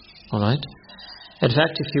 Alright? In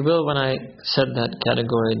fact, if you will, when I said that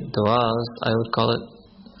category du'as, I would call it,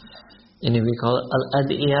 we call it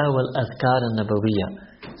al-ad'iyah wal-azkar al-nabawiyah.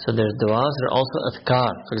 So there's du'as, there are also azkar.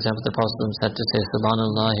 For example, the Prophet said to say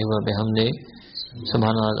Subhanallah wa bihamdi,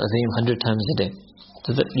 Subhanallah al-azim 100 times a day.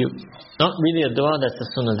 So that not really a dua, that's the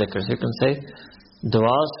sunnah dhikrs. You can say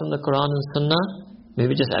du'as from the Quran and sunnah.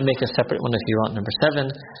 Maybe just make a separate one if you want. Number 7,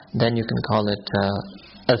 then you can call it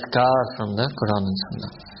azkar from the Quran and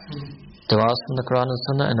sunnah. Du'as from the Quran and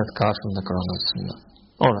sunnah and azkar from the Quran and sunnah.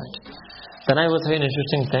 Alright. Then I will tell you an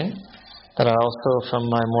interesting thing that I also, from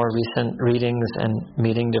my more recent readings and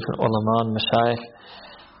meeting different ulama and mashayikh,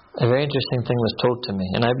 a very interesting thing was told to me.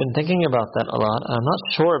 And I've been thinking about that a lot, and I'm not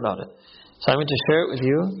sure about it. So I'm going to share it with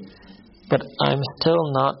you, but I'm still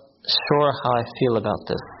not sure how I feel about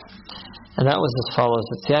this. And that was as follows.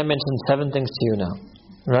 See, I mentioned 7 things to you now.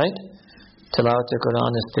 Right? Tilawat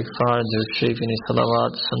al-Quran, istighfar, durud sharif,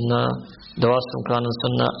 salawat, sunnah, du'as from Quran and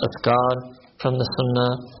sunnah, azkar from the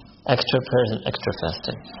sunnah, extra prayers and extra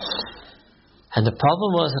fasting. And the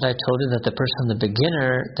problem was that I told you that the person, the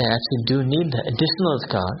beginner, they actually do need the additional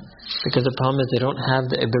azkar, because the problem is they don't have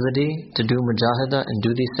the ability to do mujahada and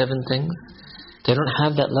do these 7 things. They don't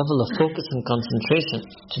have that level of focus and concentration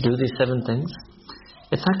to do these 7 things.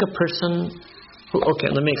 It's like a person who, okay,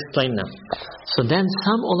 let me explain now. So then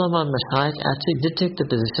some ulama and mashayikh actually did take the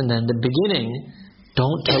position that in the beginning,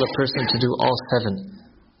 don't tell a person to do all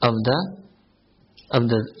 7 of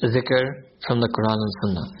the zikr from the Quran and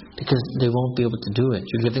Sunnah, because they won't be able to do it.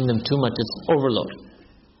 You're giving them too much, it's overload.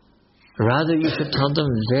 Rather, you should tell them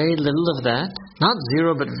very little of that, not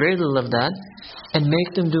 0, but very little of that, and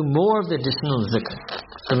make them do more of the additional zikr.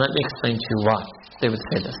 So let me explain to you why they would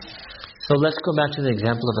say this. So let's go back to the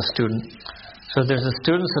example of a student. So there's a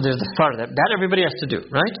student, so there's the fard. That everybody has to do,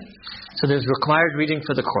 right? So there's required reading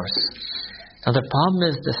for the course. Now the problem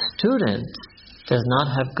is the student does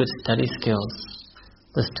not have good study skills.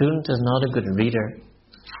 The student is not a good reader.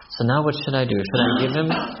 So now what should I do? Should I give him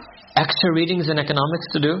extra readings in economics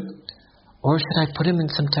to do? Or should I put him in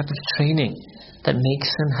some type of training that makes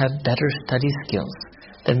him have better study skills,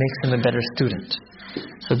 that makes him a better student?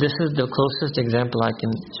 So this is the closest example I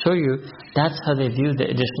can show you. That's how they view the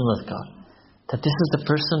additional azkar. That this is the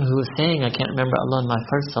person who is saying, I can't remember Allah in my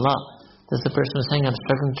first salah. This is the person who is saying, I'm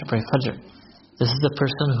struggling to pray Fajr. This is the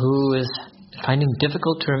person who is finding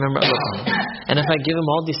difficult to remember Allah. And if I give him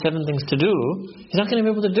all these 7 things to do, he's not going to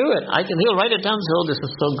be able to do it. He'll write it down and say, oh, this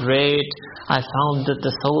is so great. I found that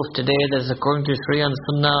the soul today that is according to Sharia and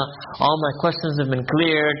Sunnah, all my questions have been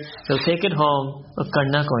cleared. He'll take it home.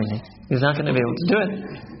 He's not going to be able to do it.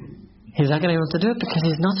 He's not going to be able to do it because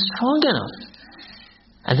he's not strong enough.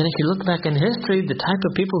 And then if you look back in history, the type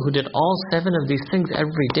of people who did all 7 of these things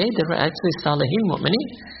every day, they were actually salihin mu'mineen.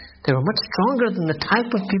 They were much stronger than the type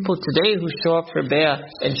of people today who show up for bay'ah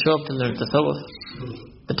and show up to learn tasawwuf.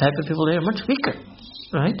 The type of people they are much weaker,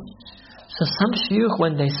 right? So some shuyukh,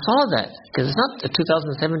 when they saw that, because it's not a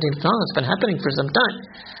 2017 phenomenon, it's been happening for some time.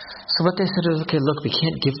 So what they said was, okay, look, we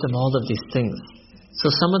can't give them all of these things. So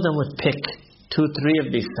some of them would pick 2, 3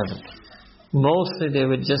 of these 7. Mostly they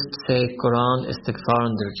would just say Quran, Istighfar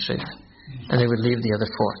and Durud Sharif. And they would leave the other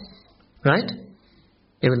 4. Right?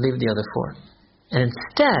 They would leave the other 4. And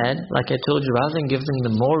instead, like I told you, rather than giving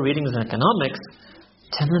them more readings in economics,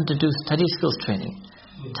 tell them to do study skills training.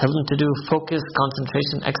 Tell them to do focus,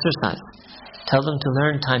 concentration, exercise. Tell them to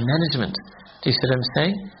learn time management. Do you see what I'm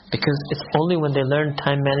saying? Because it's only when they learn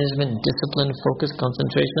time management, discipline, focus,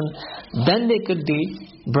 concentration, then they could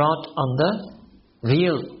be brought on the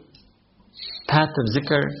real path of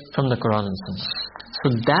zikr from the Quran and Sunnah. So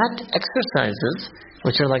that exercises,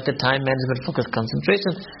 which are like the time management, focus,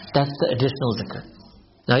 concentration, that's the additional zikr.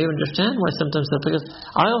 Now you understand why sometimes, because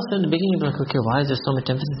I also in the beginning like, okay, why is there so much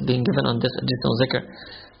emphasis being given on this additional zikr?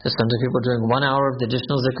 There's sometimes people doing 1 hour of the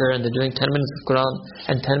additional zikr and they're doing 10 minutes of Quran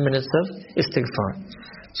and 10 minutes of istighfar.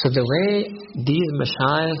 So the way these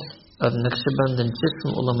mashayikh of Naqshband and Jism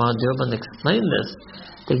Ulama Deoband explain this,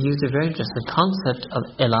 they use a very interesting concept of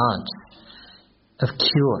ilaj, of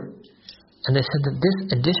cure. And they said that this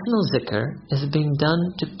additional zikr is being done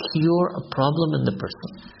to cure a problem in the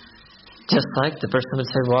person. Just like the person would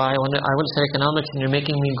say, well, I want to study economics and you're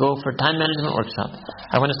making me go for time management workshop.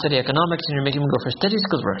 I want to study economics and you're making me go for study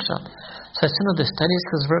skills workshop. So I said, no, the study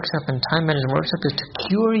skills workshop and time management workshop is to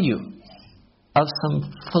cure you of some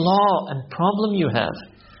flaw and problem you have,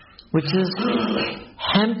 which is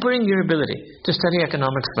hampering your ability to study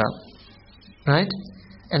economics well. Right?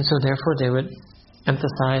 And so therefore they would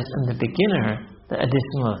emphasize in the beginner the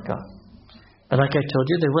additional azkar. But like I told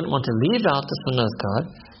you, they wouldn't want to leave out the sunnah azkar,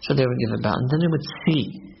 so they would give it back. And then they would see,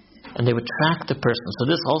 and they would track the person. So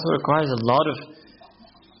this also requires a lot of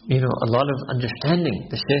understanding.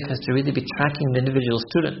 The shaykh has to really be tracking the individual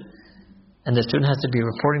student. And the student has to be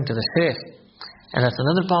reporting to the shaykh. And that's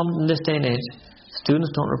another problem in this day and age. Students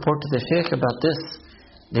don't report to the shaykh about this.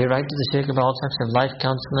 They write to the shaykh about all types of life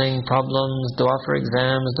counseling, problems, dua for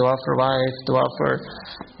exams, dua for wife, dua for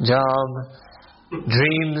job,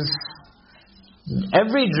 dreams.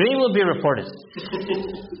 Every dream will be reported.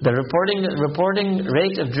 The reporting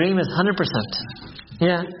rate of dream is 100%.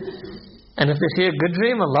 Yeah. And if they see a good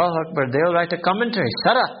dream, Allahu Akbar, they'll write a commentary.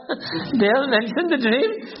 Shara. They'll mention the dream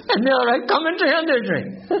and they'll write commentary on their dream.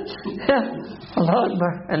 Yeah. Allahu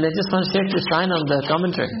Akbar. And they just want Shaykh to sign on the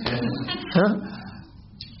commentary. Huh?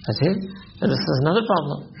 That's it. And this is another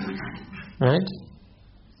problem. Right?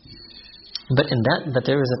 But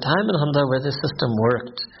there was a time in Alhamdulillah where this system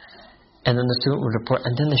worked. And then the student would report,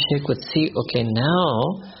 and then the shaykh would see, okay, now,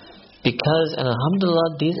 because, and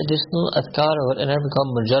alhamdulillah, these additional azkar, or whatever we call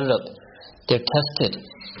mujarrab, they're tested.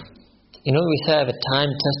 You know, we say I have a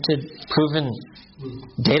time-tested, proven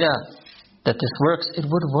data that this works. It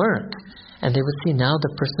would work. And they would see now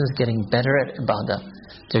the person is getting better at ibadah.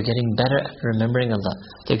 They're getting better at remembering Allah.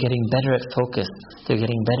 They're getting better at focus. They're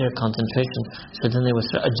getting better at concentration. So then they would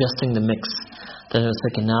start adjusting the mix. Then it was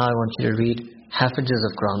like, now I want you to read half a juz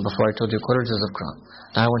of Quran before I told you quarter juz of Quran.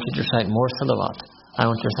 Now I want you to recite more salawat. I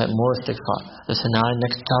want you to recite more istighfar. They said, now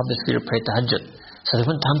next job is for you to pray tahajjud. So they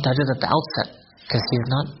wouldn't tell him tahajjud at the outset because he's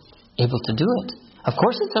not able to do it. Of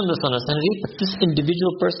course it's on the sunnah sanadi, but this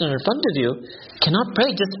individual person in front of you cannot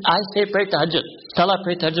pray. Just I say pray tahajjud. Tell I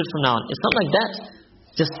pray tahajjud from now on. It's not like that.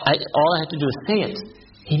 All I have to do is say it.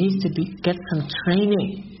 He needs to get some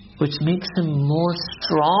training which makes him more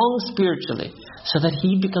strong spiritually, so that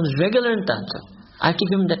he becomes regular in tahajjud. I have to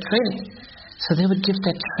give him that training. So they would give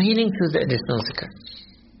that training through the additional zikr.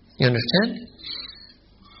 You understand?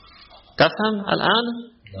 Tafham al-an?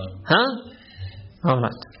 No. Huh?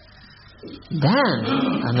 Alright. Then,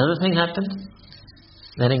 another thing happened.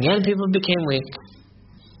 Then again people became weak.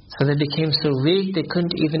 So they became so weak they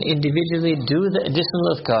couldn't even individually do the additional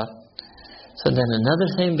azkar. So then another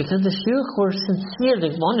thing, because the shuyukh were sincere,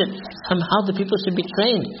 they wanted somehow the people should be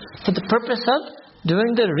trained for the purpose of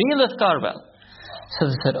doing the real azkar well. So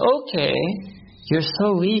they said, okay, you're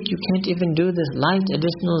so weak, you can't even do this light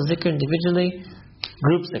additional zikr individually.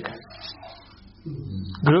 Group zikr.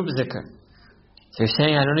 Group zikr. So you're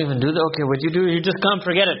saying, I don't even do that. Okay, what you do, you just come,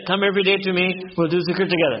 forget it. Come every day to me, we'll do zikr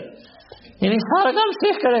together. Yani sara kam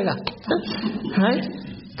sheikh karega. Right?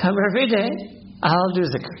 Come every day, I'll do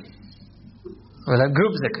zikr. Well, a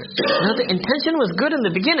group zikr. Now the intention was good in the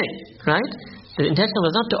beginning, right? The intention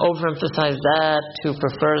was not to overemphasize that, to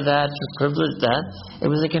prefer that, to privilege that. It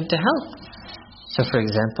was again to help. So for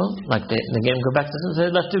example, like again go back to this,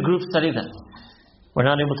 let's do group study then. We're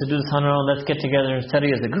not able to do this on our own, let's get together and study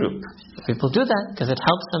as a group. People do that because it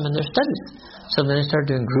helps them in their studies. So then they start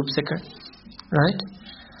doing group zikr, right?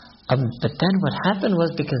 But then what happened was,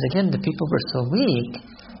 because again the people were so weak,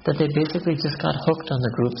 that they basically just got hooked on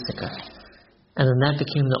the group zikr. And then that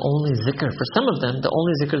became the only zikr. For some of them, the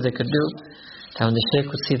only zikr they could do. And when the shaykh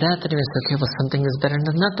would see that, then he would say, okay, well, something is better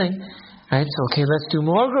than nothing. Right? So, okay, let's do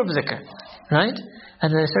more group zikr. Right? And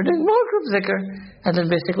then they started doing more group zikr. And then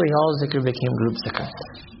basically all zikr became group zikr.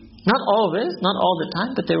 Not always, not all the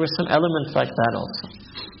time, but there were some elements like that also.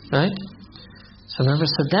 Right? So remember,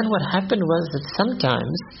 so then what happened was that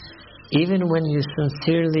sometimes, even when you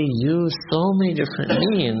sincerely use so many different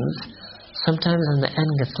means, sometimes in the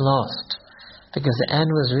end gets lost. Because the end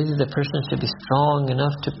was really the person should be strong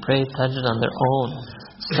enough to pray tahajjud on their own,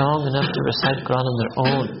 strong enough to recite Quran on their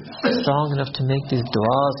own, strong enough to make these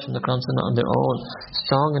du'as from the Quran Sunnah on their own,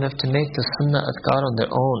 strong enough to make the Sunnah adhkar on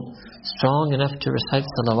their own, strong enough to recite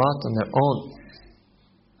salawat on their own.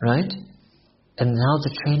 Right? And now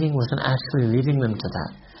the training wasn't actually leading them to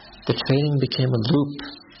that. The training became a loop,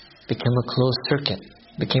 became a closed circuit,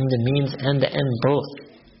 became the means and the end both.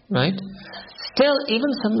 Right? Still, even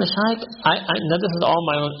some mashayikh, now this is all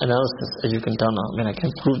my own analysis, as you can tell now. I mean, I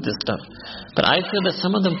can't prove this stuff. But I feel that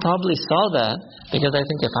some of them probably saw that, because I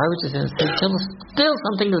think if I were to say, still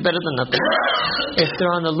something is better than nothing. If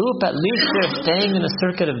they're on the loop, at least they're staying in a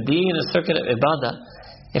circuit of deen, a circuit of ibadah.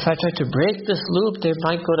 If I try to break this loop, they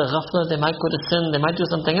might go to ghafla, they might go to sin, they might do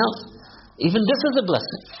something else. Even this is a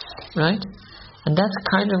blessing, right? And that's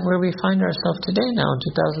kind of where we find ourselves today now in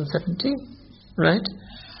 2017, right?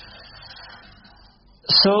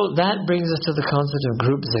 So that brings us to the concept of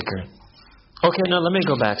group zikr. Okay, now let me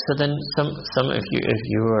go back. So then, if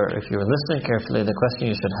you were listening carefully, the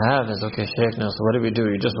question you should have is, okay, Shaykh, now so what do we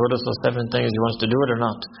do? You just wrote us those 7 things. You want us to do it or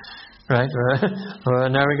not? Right?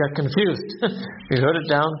 Well, now we got confused. We wrote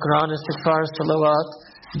it down: Quran, istighfar, salawat,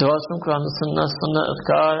 du'as from Quran, sunnah,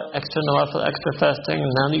 adhkar, extra nawafil, extra fasting.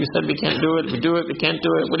 And now that you said we can't do it, we do it, we can't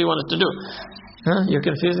do it. What do you want us to do? You're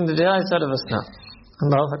confusing the daylights out of us now.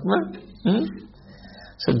 Allahu Akbar.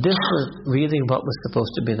 So this was really what was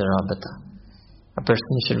supposed to be the rabita. A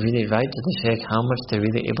person should really write to the shaykh how much they're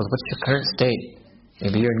really able. What's your current state?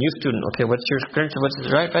 Maybe you're a new student. Okay, what's your current?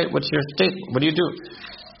 Right? What's your state? What do you do?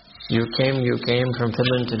 You came from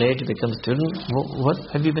Finland today to become a student. What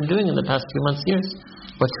have you been doing in the past few months, years?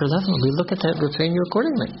 What's your level? We look at that. We'll train you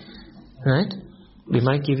accordingly. Right? We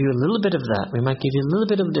might give you a little bit of that. We might give you a little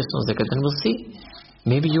bit of additional zikr. Then we'll see.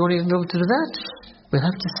 Maybe you won't even be able to do that. We'll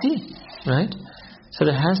have to see. Right? So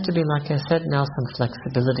there has to be, like I said, now some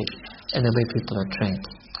flexibility in the way people are trained.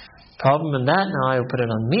 Problem in that, now I will put it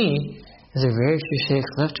on me, is there are very few sheikhs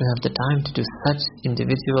left who have the time to do such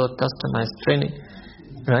individual, customized training.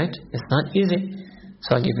 Right? It's not easy.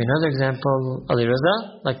 So I'll give you another example. Ali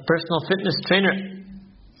Raza, like personal fitness trainer.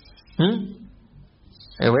 Are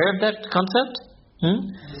you aware of that concept?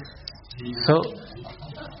 So,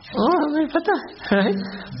 right?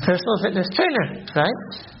 Personal fitness trainer, right?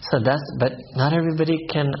 So but not everybody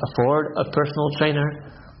can afford a personal trainer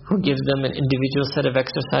who gives them an individual set of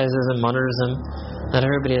exercises and monitors them. Not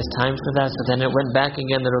everybody has time for that. So then it went back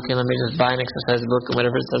again that, okay, let me just buy an exercise book and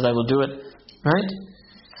whatever it says, I will do it. Right?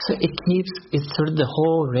 So it's sort of the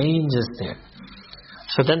whole range is there.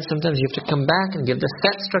 So then sometimes you have to come back and give the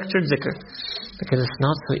set structured zikr, because it's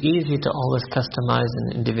not so easy to always customize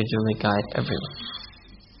and individually guide everyone.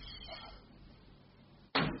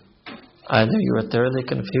 Either you are thoroughly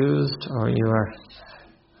confused, or you are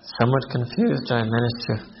somewhat confused, or I managed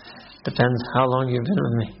to. Depends how long you've been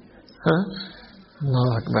with me.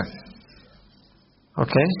 Allahu Akbar.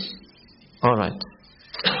 Okay? Alright.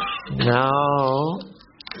 Now,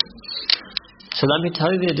 so let me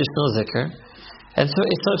tell you the additional zikr. And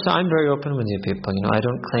so I'm very open with you people. I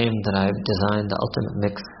don't claim that I've designed the ultimate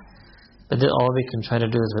mix. But all we can try to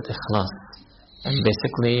do is with ikhlas. And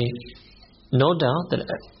basically, no doubt that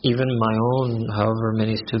even my own, however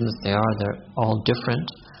many students they're all different,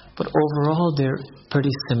 but overall they're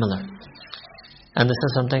pretty similar. And this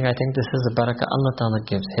is something, I think this is the barakah Allah Ta'ala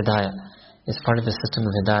gives, hidayah. It's part of the system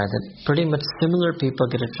of hidayah, that pretty much similar people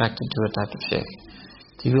get attracted to a type of shaykh.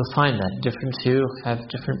 So you will find that different shuyukh have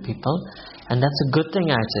different people, and that's a good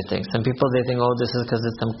thing I actually think. Some people they think, oh, this is because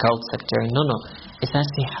it's some cult sectarian. No, it's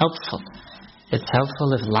actually helpful. It's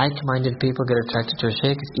helpful if like-minded people get attracted to a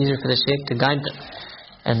shaykh. It's easier for the shaykh to guide them.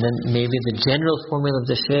 And then maybe the general formula of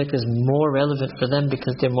the shaykh is more relevant for them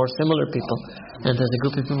because they're more similar people. And if there's a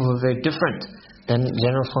group of people who are very different, then the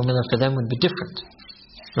general formula for them would be different.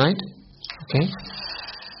 Right? Okay?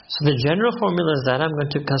 So the general formula is that. I'm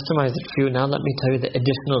going to customize it for you. Now let me tell you the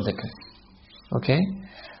additional dhikr. Okay?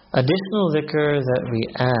 Additional dhikr that we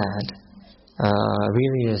add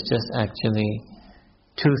really is just actually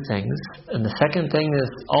 2 things. And the second thing is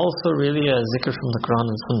also really a zikr from the Quran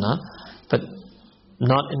and Sunnah, but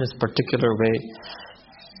not in its particular way.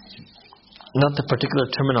 not the particular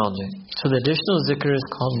terminology. So the additional zikr is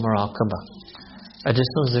called muraqabah.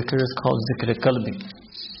 Additional zikr is called zikr qalbi.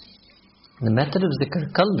 The method of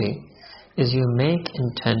zikr qalbi is you make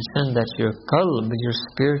intention that your qalb, your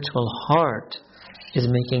spiritual heart, is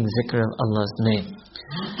making zikr of Allah's name.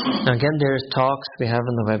 Now again, there is talks we have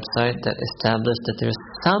on the website that establish that there is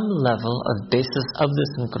some level of basis of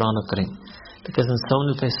this in Quran al-Kareem. Because in so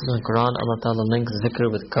many places in the Quran, Allah Ta'ala links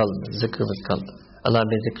zikr with qalb, zikr with qalb. Allah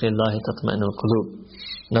bi zikrillahi tatma'inul qulub.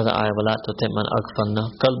 Another ayah, وَلَا تُطِعْ مَنْ أَغْفَلْنَا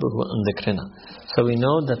قَلْبُهُ عَنْ ذِكْرِنَا. So we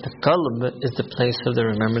know that the qalb is the place of the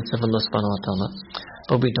remembrance of Allah subhanahu wa ta'ala.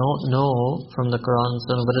 But we don't know from the Quran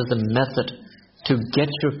what is the method to get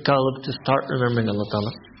your qalb to start remembering Allah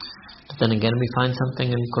Ta'ala. But then again, we find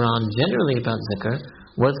something in Quran generally about zikr.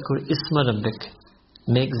 وَذْكُرْ إِسْمَ رَبِّكَ.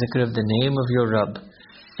 Make zikr of the name of your Rabb.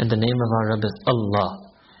 And the name of our Rabb is Allah.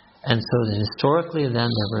 And so historically then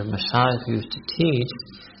there were mashayikh who used to teach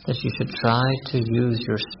that you should try to use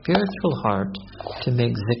your spiritual heart to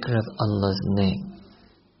make zikr of Allah's name.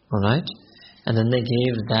 Alright? And then they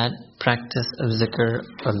gave that practice of zikr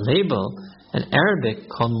a label in Arabic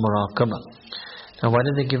called muraqabah. Now why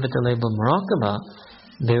did they give it the label muraqabah?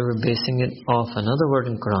 They were basing it off another word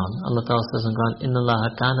in Quran. Allah Ta'ala says in Quran, إِنَّ اللَّهَ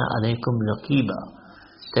كَانَ عَلَيْكُمْ رَقِيبًا.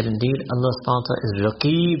 That indeed Allah subhanahu wa ta'ala is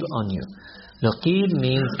raqib on you. Raqib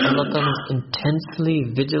means Allah Ta'ala is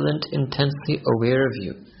intensely vigilant, intensely aware of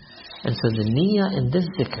you. And so the niyyah in this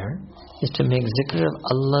zikr is to make zikr of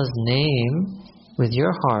Allah's name with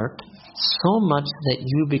your heart so much that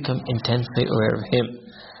you become intensely aware of Him.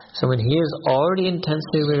 So when He is already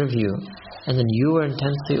intensely aware of you, and then you are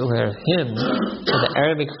intensely aware of Him, so the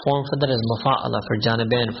Arabic form for that is mufa'ala, for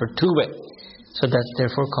janibain, for two-way. So that's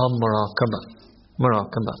therefore called muraqabah.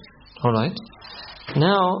 Muraqabah. Alright?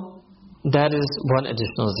 Now, that is one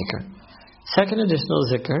additional zikr. Second additional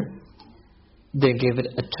zikr, they gave it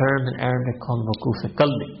a term in Arabic called wukuf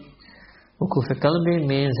qalbi. Wukuf qalbi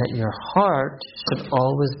means that your heart should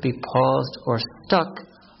always be paused or stuck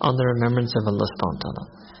on the remembrance of Allah subhanahu wa ta'ala.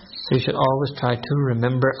 So you should always try to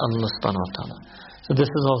remember Allah subhanahu wa ta'ala. So this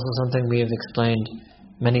is also something we have explained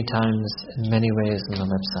many times in many ways on the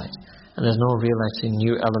website. And there's no real actually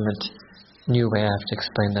new element, new way I have to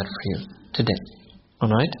explain that for you today.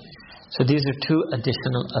 Alright? So these are two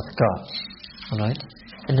additional adhkar. Alright?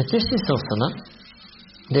 In the Chishti Silsila,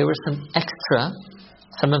 there were some extra,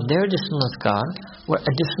 some of their additional adhkar were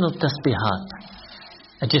additional tasbihat.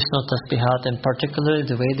 Additional tasbihat, and particularly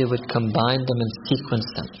the way they would combine them and sequence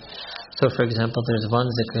them. So for example, there's one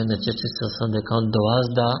zikr in the Chishti Silsila they call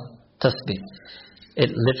Duazda Tasbih.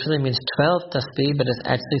 It literally means 12 tasbih, but it's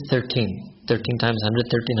actually 13. 13 times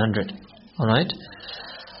 100, 1300. Alright?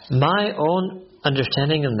 My own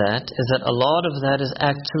understanding in that is that a lot of that is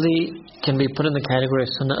actually can be put in the category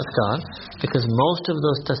of sunnah azkar, because most of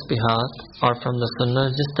those tasbihat are from the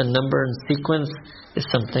sunnah. Just the number and sequence is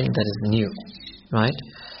something that is new. Right?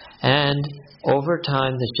 And over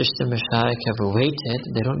time the Chishti Mashayikh have waited.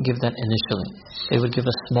 They don't give that initially. They would give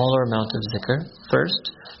a smaller amount of zikr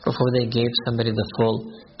first before they gave somebody the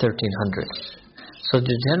full 1300. So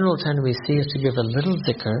the general trend we see is to give a little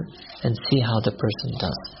zikr and see how the person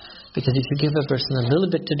does. Because if you give a person a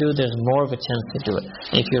little bit to do, there's more of a chance to do it.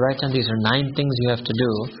 And if you write down these are 9 things you have to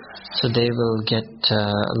do, so they will get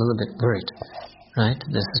a little bit worried. Right?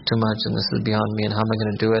 This is too much and this is beyond me and how am I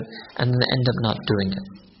going to do it? And then end up not doing it.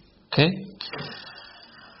 Okay?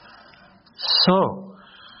 So,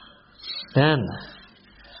 then,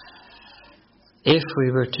 if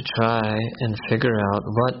we were to try and figure out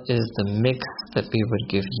what is the mix that we would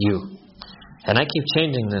give you. And I keep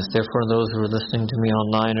changing this, therefore those who are listening to me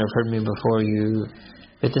online or have heard me before you,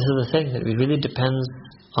 but this is the thing, that it really depends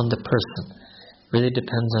on the person. It really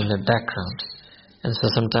depends on their background. And so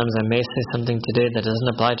sometimes I may say something today that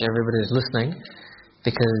doesn't apply to everybody who's listening,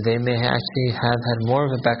 because they may actually have had more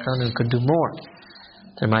of a background and could do more.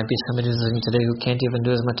 There might be somebody who's listening today who can't even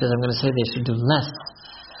do as much as I'm going to say. They should do less.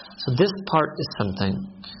 So this part is something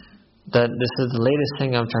that this is the latest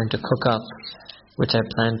thing I'm trying to cook up, which I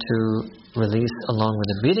plan to release along with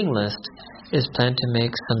a reading list, is plan to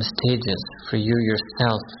make some stages for you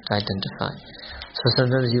yourself to identify. So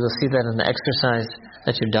sometimes you will see that in the exercise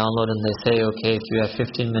that you download and they say, okay, if you have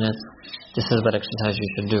 15 minutes, this is what exercise you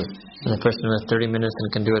should do. And the person who has 30 minutes and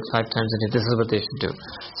can do it 5 times a day, this is what they should do.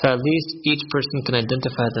 So at least each person can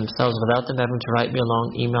identify themselves without them having to write me a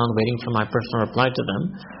long email and waiting for my personal reply to them.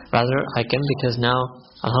 Rather, I can, because now,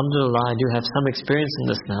 alhamdulillah, I do have some experience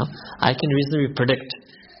in this now. I can reasonably predict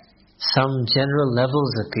some general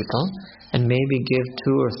levels of people and maybe give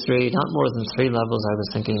 2 or 3, not more than 3 levels I was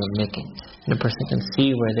thinking of making. And a person can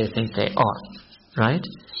see where they think they are, right?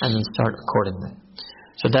 And then start accordingly.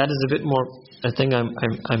 So that is a bit more I think I'm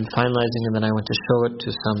finalizing, and then I want to show it to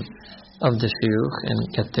some of the shuyukh and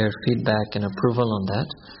get their feedback and approval on that.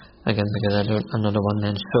 Again, because I'm not a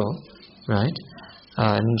one-man show, right?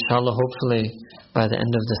 And inshallah, hopefully, by the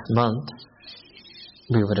end of this month,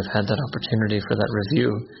 we would have had that opportunity for that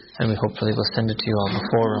review, and we hopefully will send it to you all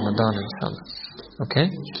before Ramadan, inshallah. Okay?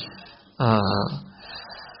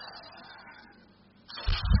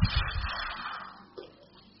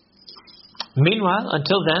 Meanwhile,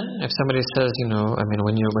 until then, if somebody says,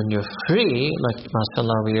 when you're free, like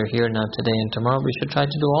mashallah, we are here now today and tomorrow, we should try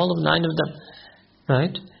to do all of 9 of them,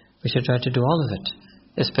 right? We should try to do all of it,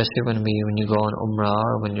 especially when you go on umrah,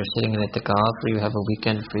 or when you're sitting in itikaf, or you have a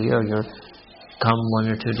weekend free, or you're come 1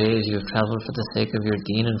 or 2 days, you've traveled for the sake of your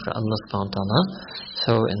deen and for Allah subhanahu wa ta'ala.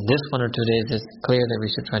 So in this 1 or 2 days, it's clear that we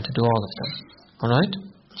should try to do all of them. Alright?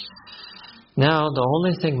 Now, the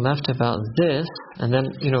only thing left about this, and then,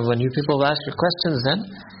 when you people will ask your questions then,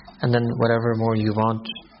 and then whatever more you want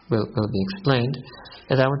will be explained,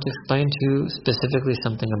 is I want to explain to you specifically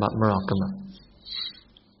something about muraqabah.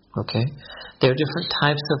 Okay? There are different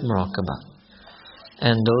types of muraqabah.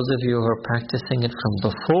 And those of you who are practicing it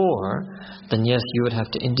from before, then yes, you would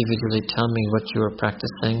have to individually tell me what you were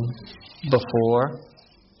practicing before,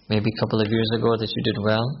 maybe a couple of years ago that you did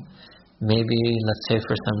well. Maybe, let's say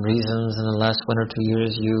for some reasons in the last 1 or 2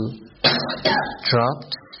 years you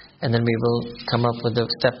dropped, and then we will come up with a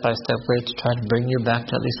step-by-step way to try to bring you back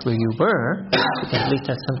to at least where you were, because at least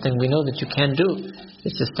that's something we know that you can do.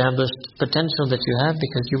 It's established potential that you have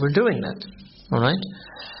because you were doing that. Alright?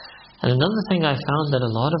 And another thing I found that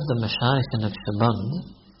a lot of the mashayikh in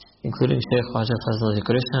Naqshband, including Shaykh Khwaja Fazl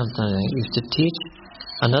Ali used to teach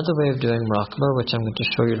another way of doing muraqabah, which I'm going to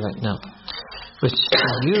show you right now, which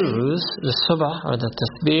use the subah or the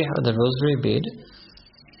tasbih or the rosary bead,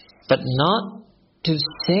 but not to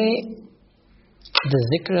say the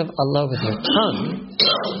zikr of Allah with your tongue.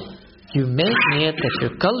 You make niyat that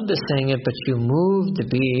your qalb is saying it, but you move the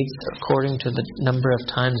beads according to the number of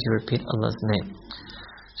times you repeat Allah's name.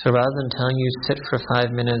 So rather than telling you sit for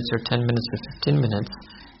 5 minutes or 10 minutes or 15 minutes,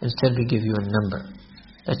 instead we give you a number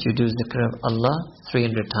that you do zikr of Allah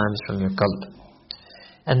 300 times from your qalb.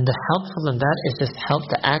 And the helpful in that is just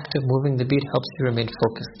the act of moving the bead helps you remain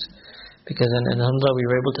focused. Because in alhamdulillah we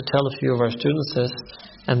were able to tell a few of our students this,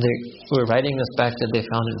 and they were writing us back that they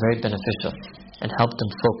found it very beneficial and helped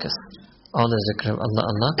them focus on the zikr of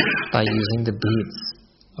Allah by using the beads.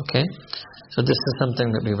 Okay? So this is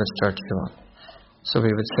something that we would start you on. So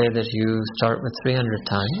we would say that you start with 300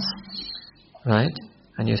 times, right?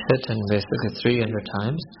 And you sit and basically 300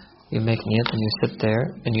 times, you make niyat and you sit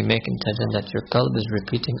there and you make intention that your qalb is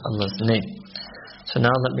repeating Allah's name. So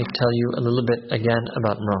now let me tell you a little bit again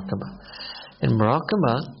about muraqabah. In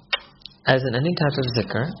muraqabah, as in any type of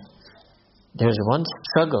zikr, there's one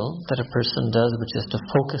struggle that a person does, which is to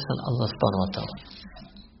focus on Allah subhanahu wa ta'ala.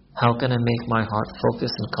 How can I make my heart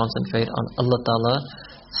focus and concentrate on Allah ta'ala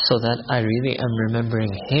so that I really am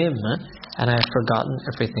remembering Him and I have forgotten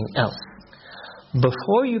everything else?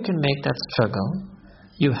 Before you can make that struggle,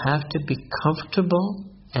 you have to be comfortable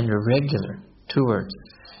and regular. 2 words.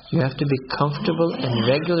 You have to be comfortable and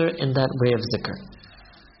regular in that way of zikr.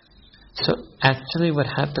 So actually what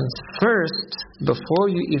happens first, before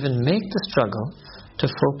you even make the struggle to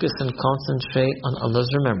focus and concentrate on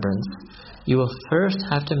Allah's remembrance, you will first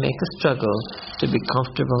have to make a struggle to be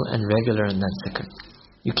comfortable and regular in that zikr.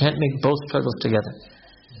 You can't make both struggles together.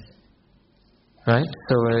 Right?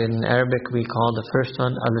 So in Arabic we call the first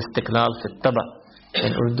one al-istiqlal fi taba.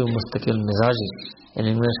 In Urdu, mustaqil mizaji. In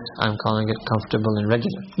English, I'm calling it comfortable and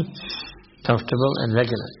regular. Comfortable and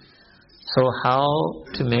regular. So how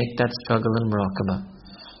to make that struggle in muraqabah?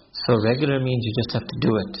 So regular means you just have to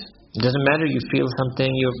do it. It doesn't matter, you feel something,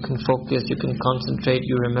 you can focus, you can concentrate,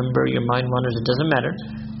 you remember, your mind wanders, it doesn't matter.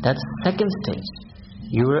 That's second stage.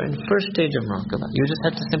 You were in first stage of muraqabah. You just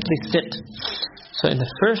had to simply sit. So in the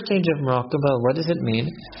first stage of muraqabah, what does it mean?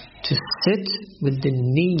 To sit with the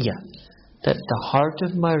niyyah, that the heart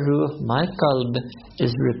of my ruh, my qalb, is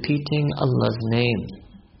repeating Allah's name.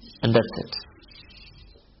 And that's it.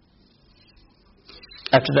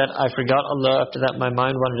 After that, I forgot Allah. After that, my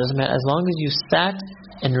mind wandered. Doesn't matter. As long as you sat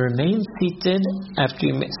and remained seated, after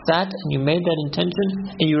you sat and you made that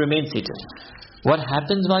intention, and you remain seated. What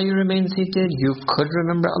happens while you remain seated? You could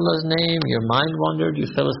remember Allah's name, your mind wandered, you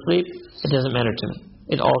fell asleep. It doesn't matter to me.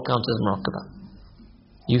 It all counts as muraqabah.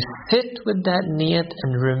 You sit with that niyat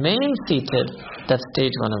and remain seated. That's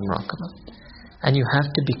stage 1 of muraqabah. And you have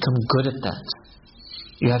to become good at that.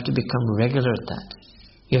 You have to become regular at that.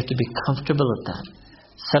 You have to be comfortable at that.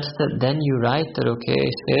 Such that then you write that, okay,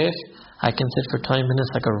 Shaykh, I can sit for 20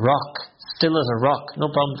 minutes like a rock, still as a rock, no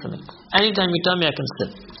problem for me. Anytime you tell me, I can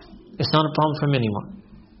sit. It's not a problem for me anymore.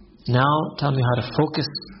 Now tell me how to focus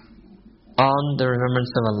on the remembrance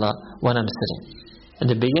of Allah when I'm sitting. In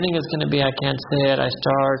the beginning it's going to be, I can't sit, I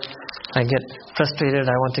start, I get frustrated,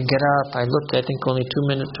 I want to get up, I look, I think only 2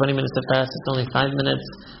 minutes, 20 minutes have passed, it's only 5 minutes,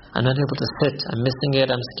 I'm not able to sit, I'm missing it,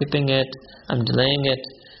 I'm skipping it, I'm delaying it.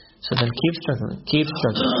 So then keep struggling.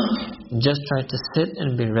 Just try to sit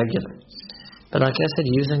and be regular. But like I said,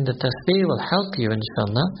 using the tasbih will help you,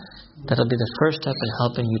 inshallah. That'll be the first step in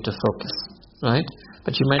helping you to focus, right?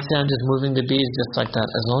 But you might say, I'm just moving the beads just like that.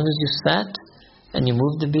 As long as you sat and you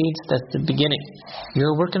move the beads, that's the beginning.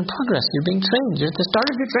 You're a work in progress. You're being trained. You're at the start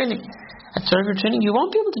of your training. At the start of your training, you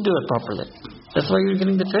won't be able to do it properly. That's why you're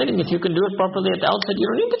getting the training. If you can do it properly at the outset, you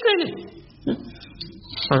don't need the training.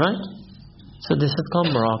 Alright? So this is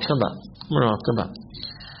called muraqabah.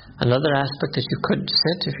 Another aspect that you could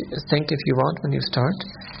think if you want when you start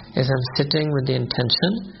is, I'm sitting with the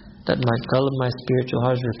intention that my qalb, my spiritual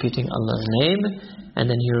heart is repeating Allah's name, and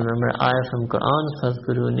then you remember ayah from Quran,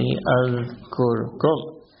 فَاذْكُرُونِي أَذْكُرْكُمْ.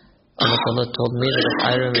 Allah told me that if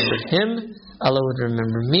I remembered Him, Allah would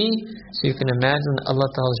remember me. So you can imagine Allah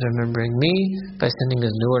Ta'ala is remembering me by sending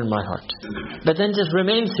His nur in my heart. But then just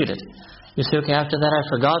remain seated. You say, okay, after that I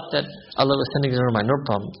forgot that Allah was sending His nur in my, no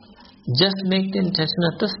problem. Just make the intention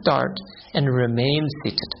at the start and remain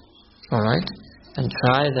seated. Alright? And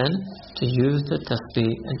try then to use the tasbih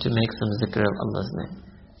and to make some zikr of Allah's name.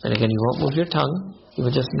 Then again, you won't move your tongue. You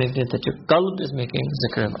will just make it that your qalb is making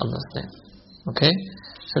zikr of Allah's name. Okay?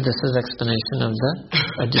 So this is explanation of the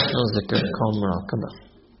additional zikr called muraqabah.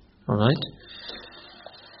 Alright?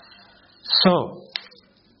 So,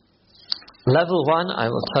 level 1, I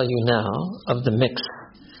will tell you now, of the mix.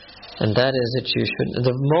 And that is that you should,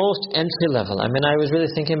 the most entry level. I mean, I was really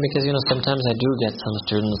thinking, because sometimes I do get some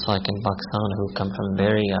students like in Pakistan who come from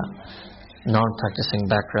very non-practicing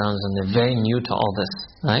backgrounds, and they're very new to all this,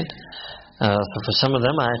 right? So for some of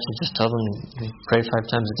them, I actually just tell them, pray 5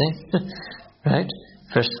 times a day, right?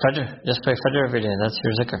 First Fajr, just pray Fajr every day, that's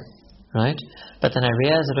your zikr, right? But then I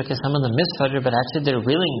realized that, okay, some of them miss Fajr, but actually they're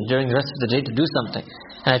willing during the rest of the day to do something.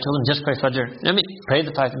 And I told them, just pray Fajr. Pray the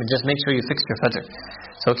 5 times, just make sure you fix your Fajr.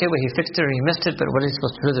 So okay, well he fixed it or he missed it, but what is he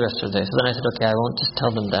supposed to do the rest of the day? So then I said, okay, I won't just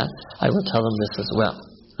tell them that, I will tell them this as well,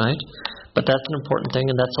 right? But that's an important thing,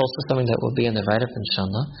 and that's also something that will be in the write-up,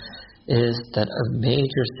 inshallah, is that a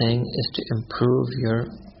major thing is to improve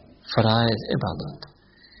your faraiz ibadat,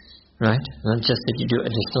 right? Not just that you do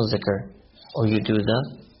additional zikr, or you do the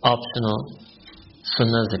optional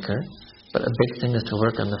sunnah zikr, but a big thing is to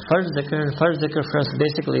work on the farz zikr. And farz zikr for us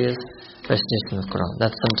basically is recitation of Quran.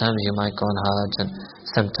 That sometimes you might go on Hajj, and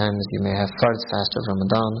sometimes you may have farz fast of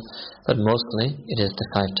Ramadan, but mostly it is the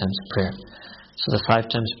 5 times prayer. So the 5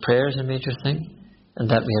 times prayer is a major thing, and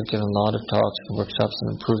that we have given a lot of talks and workshops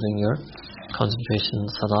on improving your concentration in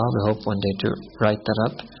salah. We hope one day to write that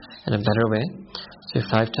up in a better way. So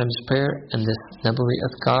 5 times prayer, and this Nabawi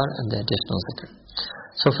Adhkar, and the additional zikr.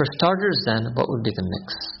 So for starters then, what would be the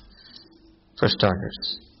mix? For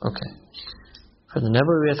starters, okay. For the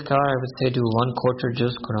Nabawi Adhkar, I would say do 1/4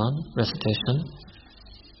 juz Quran recitation,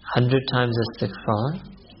 100 times istighfar,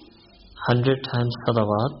 100 times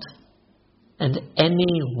salawat, and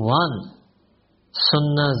any one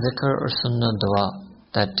sunnah zikr or sunnah dua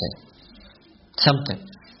that day. Something.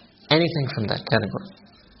 Anything from that category.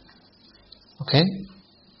 Okay?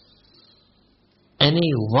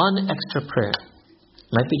 Any one extra prayer.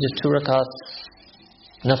 Might be just 2 rakats,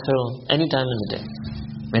 nafil, any time in the day.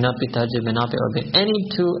 May not be tahajjud, may not be urbi. Any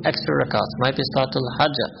 2 extra rakats. Might be salatul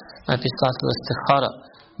hajjah, might be salatul istikhara,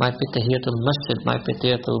 might be tahiyatul masjid, might be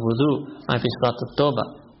tahiyatul wudu, might be salatul tawbah.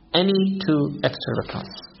 Any 2 extra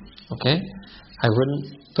rakats. Okay? I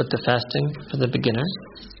wouldn't put the fasting for the beginner,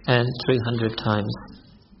 and 300 times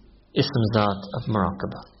ism zat of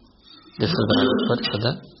muraqabah. This is what I would put for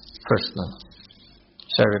the first level.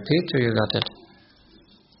 Shall I repeat, or you got it?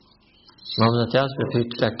 Muhammad Atiyaz, repeat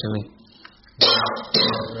back to me.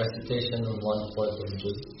 Recitation of 1/4 of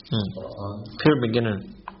juz Quran. Pure beginner.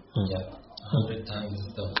 Yeah. 100 times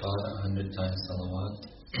istighfar, 100 times salawat.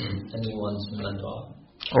 Any one sunnah dua.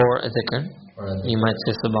 Or a dhikr. You might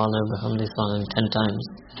say Subhanallah wa bihamdihi 10 times.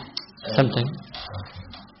 Something.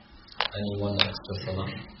 Any one extra salah.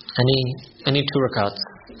 Any 2 rakats,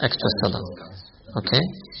 extra salah. Okay?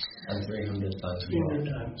 And 300 times.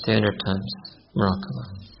 300 times muraqabah.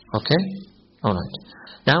 Okay? Alright.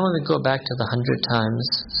 Now when we go back to the 100 times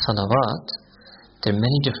salawat, there are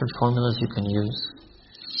many different formulas you can use.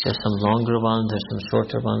 There's some longer ones, there's some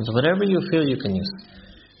shorter ones. Whatever you feel you can use.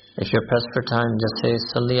 If you're pressed for time, just say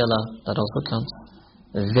Salli Allah. That also counts.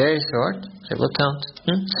 It's very short, it will count.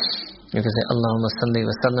 You can say Allahumma salli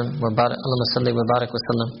wa sallam wa barak, Allahumma salli wa barak wa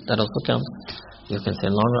sallam. That also counts. You can say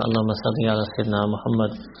longer, Allahumma salli ala Sayyidina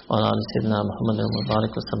Muhammad wa ala Sayyidina Muhammad wa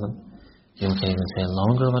barak wa sallam. You can even say a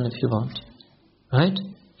longer one if you want. Right?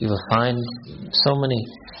 You will find so many,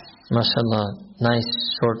 mashallah, nice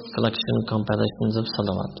short collection compilations of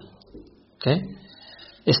salawat. Okay?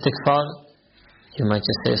 Istighfar, you might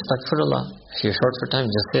just say astaghfirullah. If you're short for time,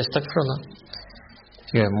 just say astaghfirullah.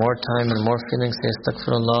 If you have more time and more feelings, say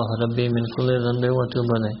astaghfirullah rabbi min kulli dhanbi wa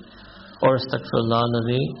atubu ilayh. Or astaghfirullah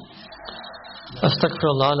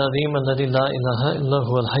al-azim alladhi la ilaha illa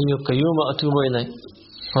huwa al-hayyu qayyum wa atubu ilayh.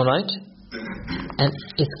 Alright? And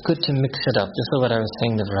it's good to mix it up. This is what I was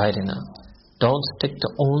saying, the variety now. Don't stick to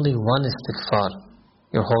only one istighfar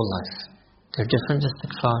your whole life. They're different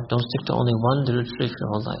istighfar. Don't stick to only one durud sharif your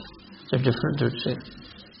whole life. They're different durud sharif.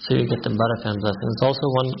 So you get the barakah and blessing. It's also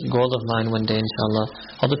one goal of mine one day, inshallah.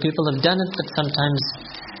 Other people have done it, but sometimes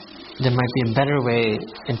there might be a better way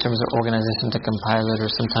in terms of organization to compile it, or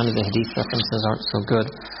sometimes the hadith references aren't so good,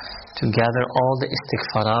 to gather all the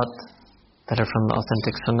istighfarat that are from the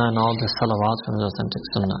authentic sunnah and all the salawat from the authentic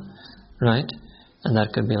sunnah. Right? And that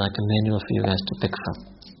could be like a manual for you guys to pick from.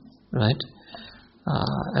 Right?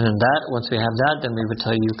 And in that, once we have that, then we would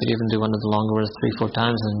tell you, you could even do one of the longer ones 3-4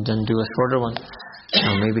 times and then do a shorter one.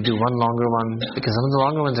 Maybe do one longer one, because some of the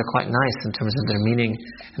longer ones are quite nice in terms of their meaning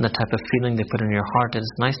and the type of feeling they put in your heart.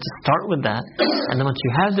 It's nice to start with that, and then once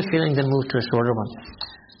you have the feeling, then move to a shorter one.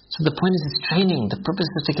 So the point is, it's training. The purpose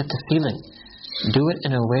is to get the feeling. Do it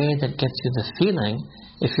in a way that gets you the feeling.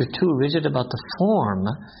 If you're too rigid about the form,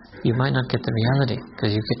 you might not get the reality,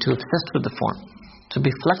 because you get too obsessed with the form. So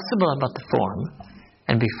be flexible about the form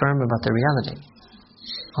and be firm about the reality.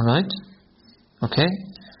 Alright? Okay?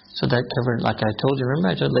 So that covered, like I told you,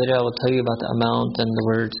 remember I told later I will tell you about the amount and the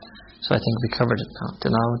words. So I think we covered it now.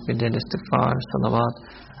 Tilawat, we did istighfar, salawat.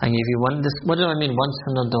 I gave you one, what do I mean? One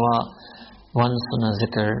sunnah dua, one sunnah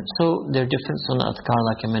zikr. So there are different sunnah adhkar,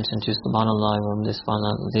 like I mentioned to you, subhanallah, wa bihamdihi,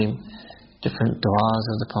 subhanallah al-azim. Different du'as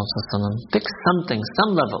of the Prophet. Pick something,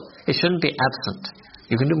 some level. It shouldn't be absent.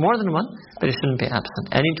 You can do more than one, but it shouldn't be absent.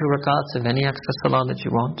 Any 2 rakats of any extra salah that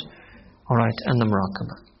you want. Alright, and the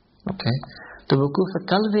muraqabah. Okay? The wukuf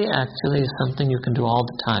al-qalbi actually is something you can do all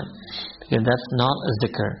the time. Because that's not a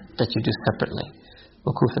zikr that you do separately.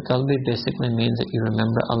 Wukuf al-qalbi basically means that you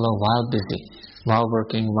remember Allah while busy, while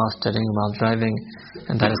working, while studying, while driving.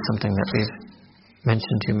 And that is something that we've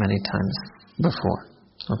mentioned to you many times before.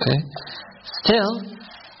 Okay? Still,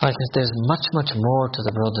 like I said, there's much, much more to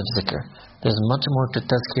the world of zikr. There's much more to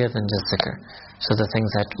tazkiyah than just zikr. So the things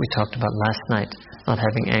that we talked about last night, not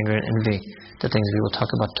having anger and envy, the things we will talk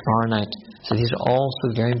about tomorrow night. So these are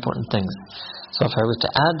also very important things. So if I was to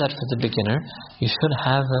add that for the beginner, you should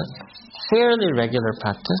have a fairly regular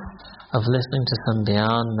practice of listening to some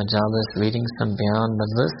bayan, majalis, reading some bayan,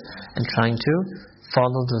 majlis, and trying to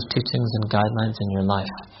follow those teachings and guidelines in your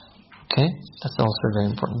life. Okay? That's also a very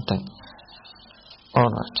important thing.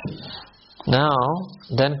 Alright. Now,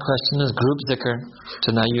 then question is group zikr.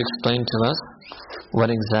 So now you explain to us what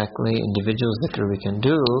exactly individual zikr we can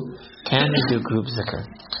do. Can we do group zikr?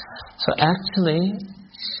 So actually,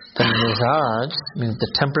 the mizaj means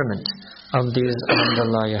the temperament of these,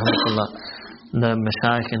 alhamdulillah, yahmdulillah, the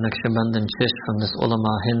mashayikh in Naqshband and Chish from this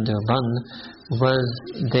ulama Hind Deoband, was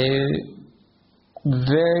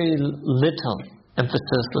very little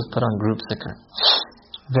emphasis was put on group zikr.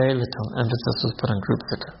 Very little emphasis was put on group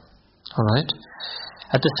zikr. Alright?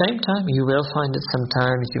 At the same time, you will find it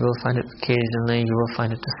sometimes, you will find it occasionally, you will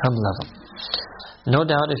find it to some level. No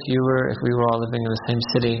doubt if we were all living in the same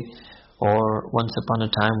city, or once upon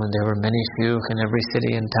a time when there were many shuyukh in every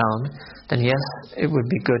city and town, then yes, it would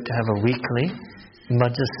be good to have a weekly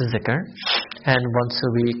majlis zikr, and once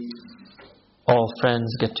a week all friends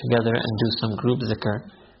get together and do some group zikr,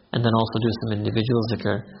 and then also do some individual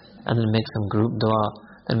zikr, and then make some group dua,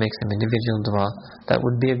 then make some individual dua. That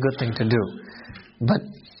would be a good thing to do. But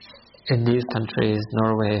in these countries,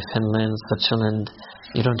 Norway, Finland, Switzerland,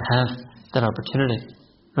 you don't have that opportunity,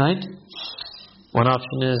 right? One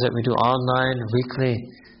option is that we do online, weekly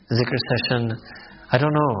zikr session. I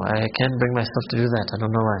don't know, I can't bring myself to do that, I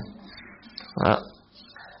don't know why.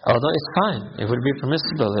 Although it's fine, it would be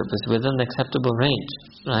permissible, it was within the acceptable range,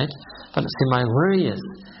 right? But see, my worry is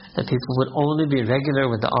that people would only be regular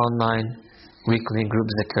with the online weekly group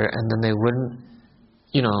zikr, and then they wouldn't,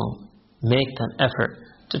 make that effort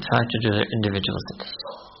to try to do their individual zikr.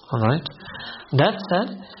 Alright? That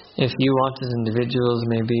said, if you want as individuals,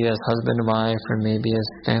 maybe as husband and wife, or maybe as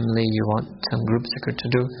family, you want some group zikr to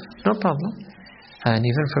do, no problem. And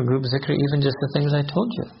even for group zikr, even just the things I told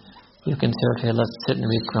you. You can say, okay, let's sit and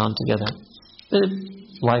read Quran together.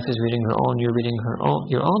 wife is reading her own, you're reading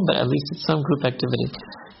your own, but at least it's some group activity.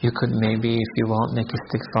 You could maybe, if you want, make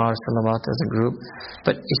istighfar, salawat as a group,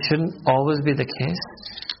 but it shouldn't always be the case.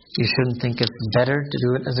 You shouldn't think it's better to do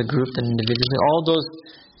it as a group than individually. All those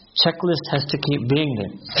checklist has to keep being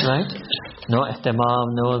there, right? No ihtimam,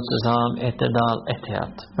 no iltizam, ihtidal,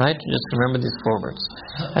 ihtiyat, right? Just remember these 4 words.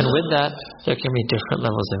 And with that, there can be different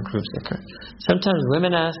levels of group zikr. Sometimes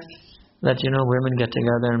women ask that, women get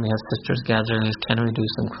together and we have sisters gatherings, can we do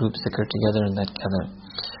some group zikr together in that gather?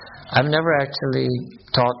 I've never actually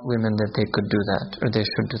taught women that they could do that, or they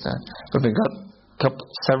should do that. But we got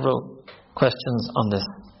several questions on this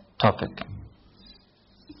topic.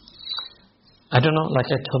 I don't know, like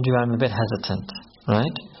I told you, I'm a bit hesitant,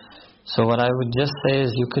 right? So what I would just say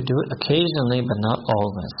is you could do it occasionally, but not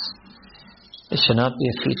always. It should not be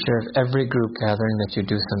a feature of every group gathering that you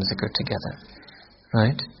do some zikr together,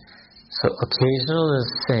 right? So occasional is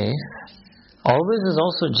safe. Always is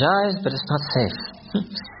also jaiz, but it's not safe.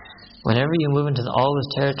 Whenever you move into the always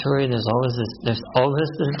territory, there's always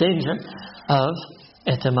this danger of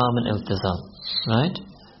ihtimam and iltizam, right?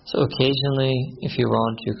 So occasionally, if you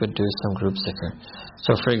want, you could do some group zikr.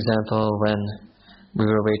 So for example, when we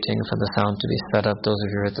were waiting for the sound to be set up, those of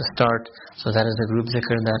you at the start, so that is a group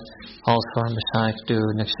zikr that all 4 Mashaykh do.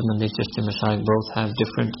 Naqshbandi, Chishti Mashaykh both have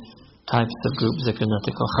different types of group zikr that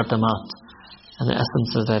they call khatamat. And the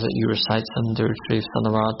essence is that you recite some Durud Sharif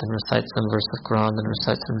salawat, and recite some verse of Quran, and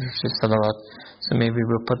recite some Durud Sharif salawat. So maybe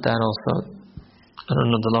we'll put that also. I don't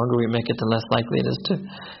know, the longer we make it, the less likely it is to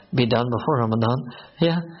be done before Ramadan.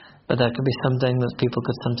 Yeah, but that could be something that people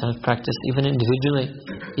could sometimes practice, even individually,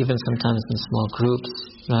 even sometimes in small groups,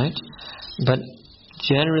 right? But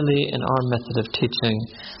generally, in our method of teaching,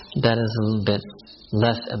 that is a little bit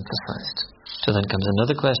less emphasized. So then comes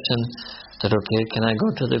another question, that okay, can I go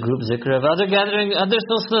to the group zikr of other gathering, other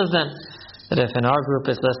silsilas then? That if in our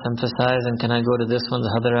group it's less emphasized, and can I go to this one's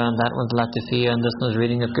hadra, and that one's latifiyya, and this one's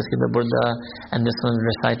reading of Qasida Burda, and this one's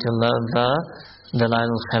recital of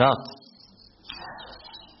Dalail al-Khairat?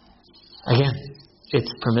 Again,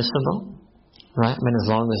 it's permissible, right? I mean, as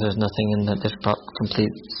long as there's nothing in that, there's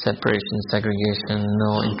complete separation, segregation,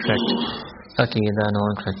 no incorrect aqidah, no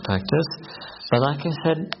incorrect practice. But like I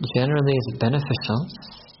said, generally it's beneficial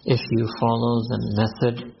if you follow the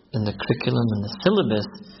method and the curriculum and the syllabus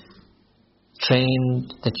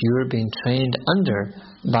that you are being trained under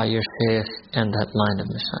by your shaykh and that line of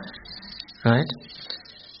mashayikh, right?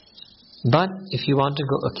 But if you want to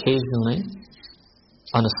go occasionally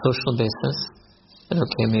on a social basis, that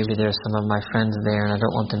okay, maybe there's some of my friends there and I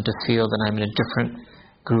don't want them to feel that I'm in a different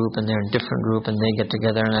group and they're in a different group and they get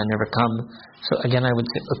together and I never come. So again, I would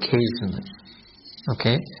say occasionally.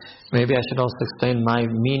 Okay? Maybe I should also explain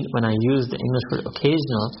when I use the English word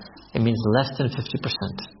occasional, it means less than 50%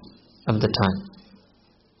 of the time.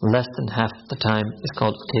 Less than half the time is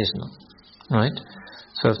called occasional. Right?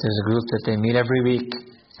 So if there's a group that they meet every week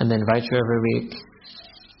and they invite you every week,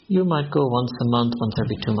 you might go once a month, once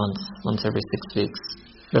every 2 months, once every 6 weeks.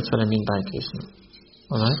 That's what I mean by occasional.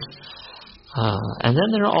 Alright? And then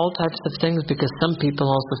there are all types of things, because some people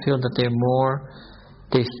also feel that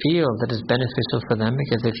they feel that it's beneficial for them,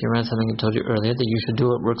 because if you read something I told you earlier, that you should do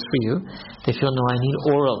what works for you, they feel, no, I need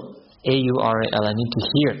oral, A-U-R-A-L, I need to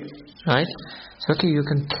hear, right? So okay, you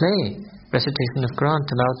can play recitation of Quran,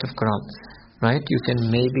 tilawat of Quran, right? You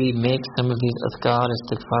can maybe make some of these azkar,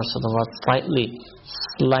 istighfar, salawat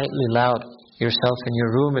slightly loud yourself in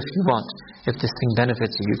your room if you want, if this thing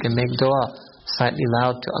benefits you. You can make dua slightly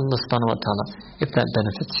loud to Allah subhanahu wa ta'ala if that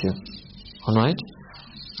benefits you. Alright?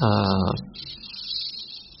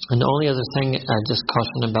 And the only other thing I just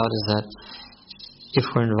caution about is that if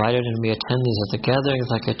we're invited and we attend these other gatherings,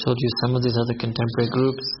 like I told you, some of these other contemporary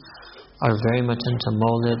groups are very much into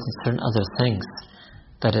mawlid and certain other things.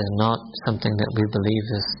 That is not something that we believe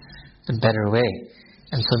is the better way.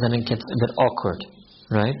 And so then it gets a bit awkward,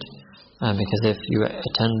 right? Because if you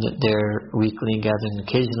attend their weekly gathering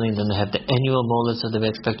occasionally, then they have the annual mawlid, so they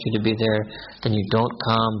expect you to be there, then you don't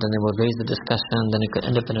come, then they will raise the discussion, then it could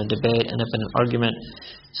end up in a debate, end up in an argument.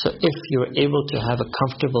 So if you're able to have a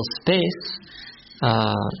comfortable space,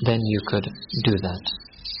 then you could do that.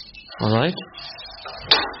 Alright?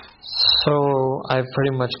 So I've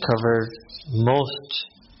pretty much covered most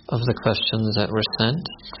of the questions that were sent,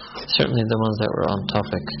 certainly the ones that were on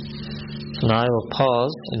topic. So now I will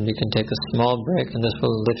pause and we can take a small break, and this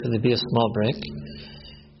will literally be a small break,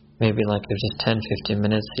 maybe like just 10-15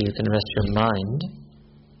 minutes, so you can rest your mind,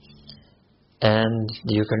 and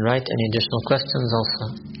you can write any additional questions also.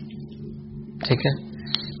 Take it?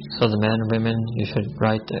 So the men and women, you should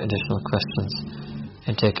write the additional questions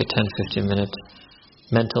and take a 10-15 minute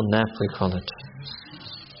mental nap, we call it.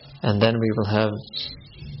 and then we will have,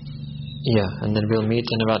 and then we'll meet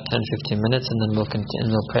in about 10-15 minutes, and then we'll continue,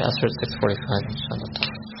 and we'll pray Asr at 6:45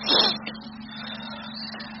 inshallah.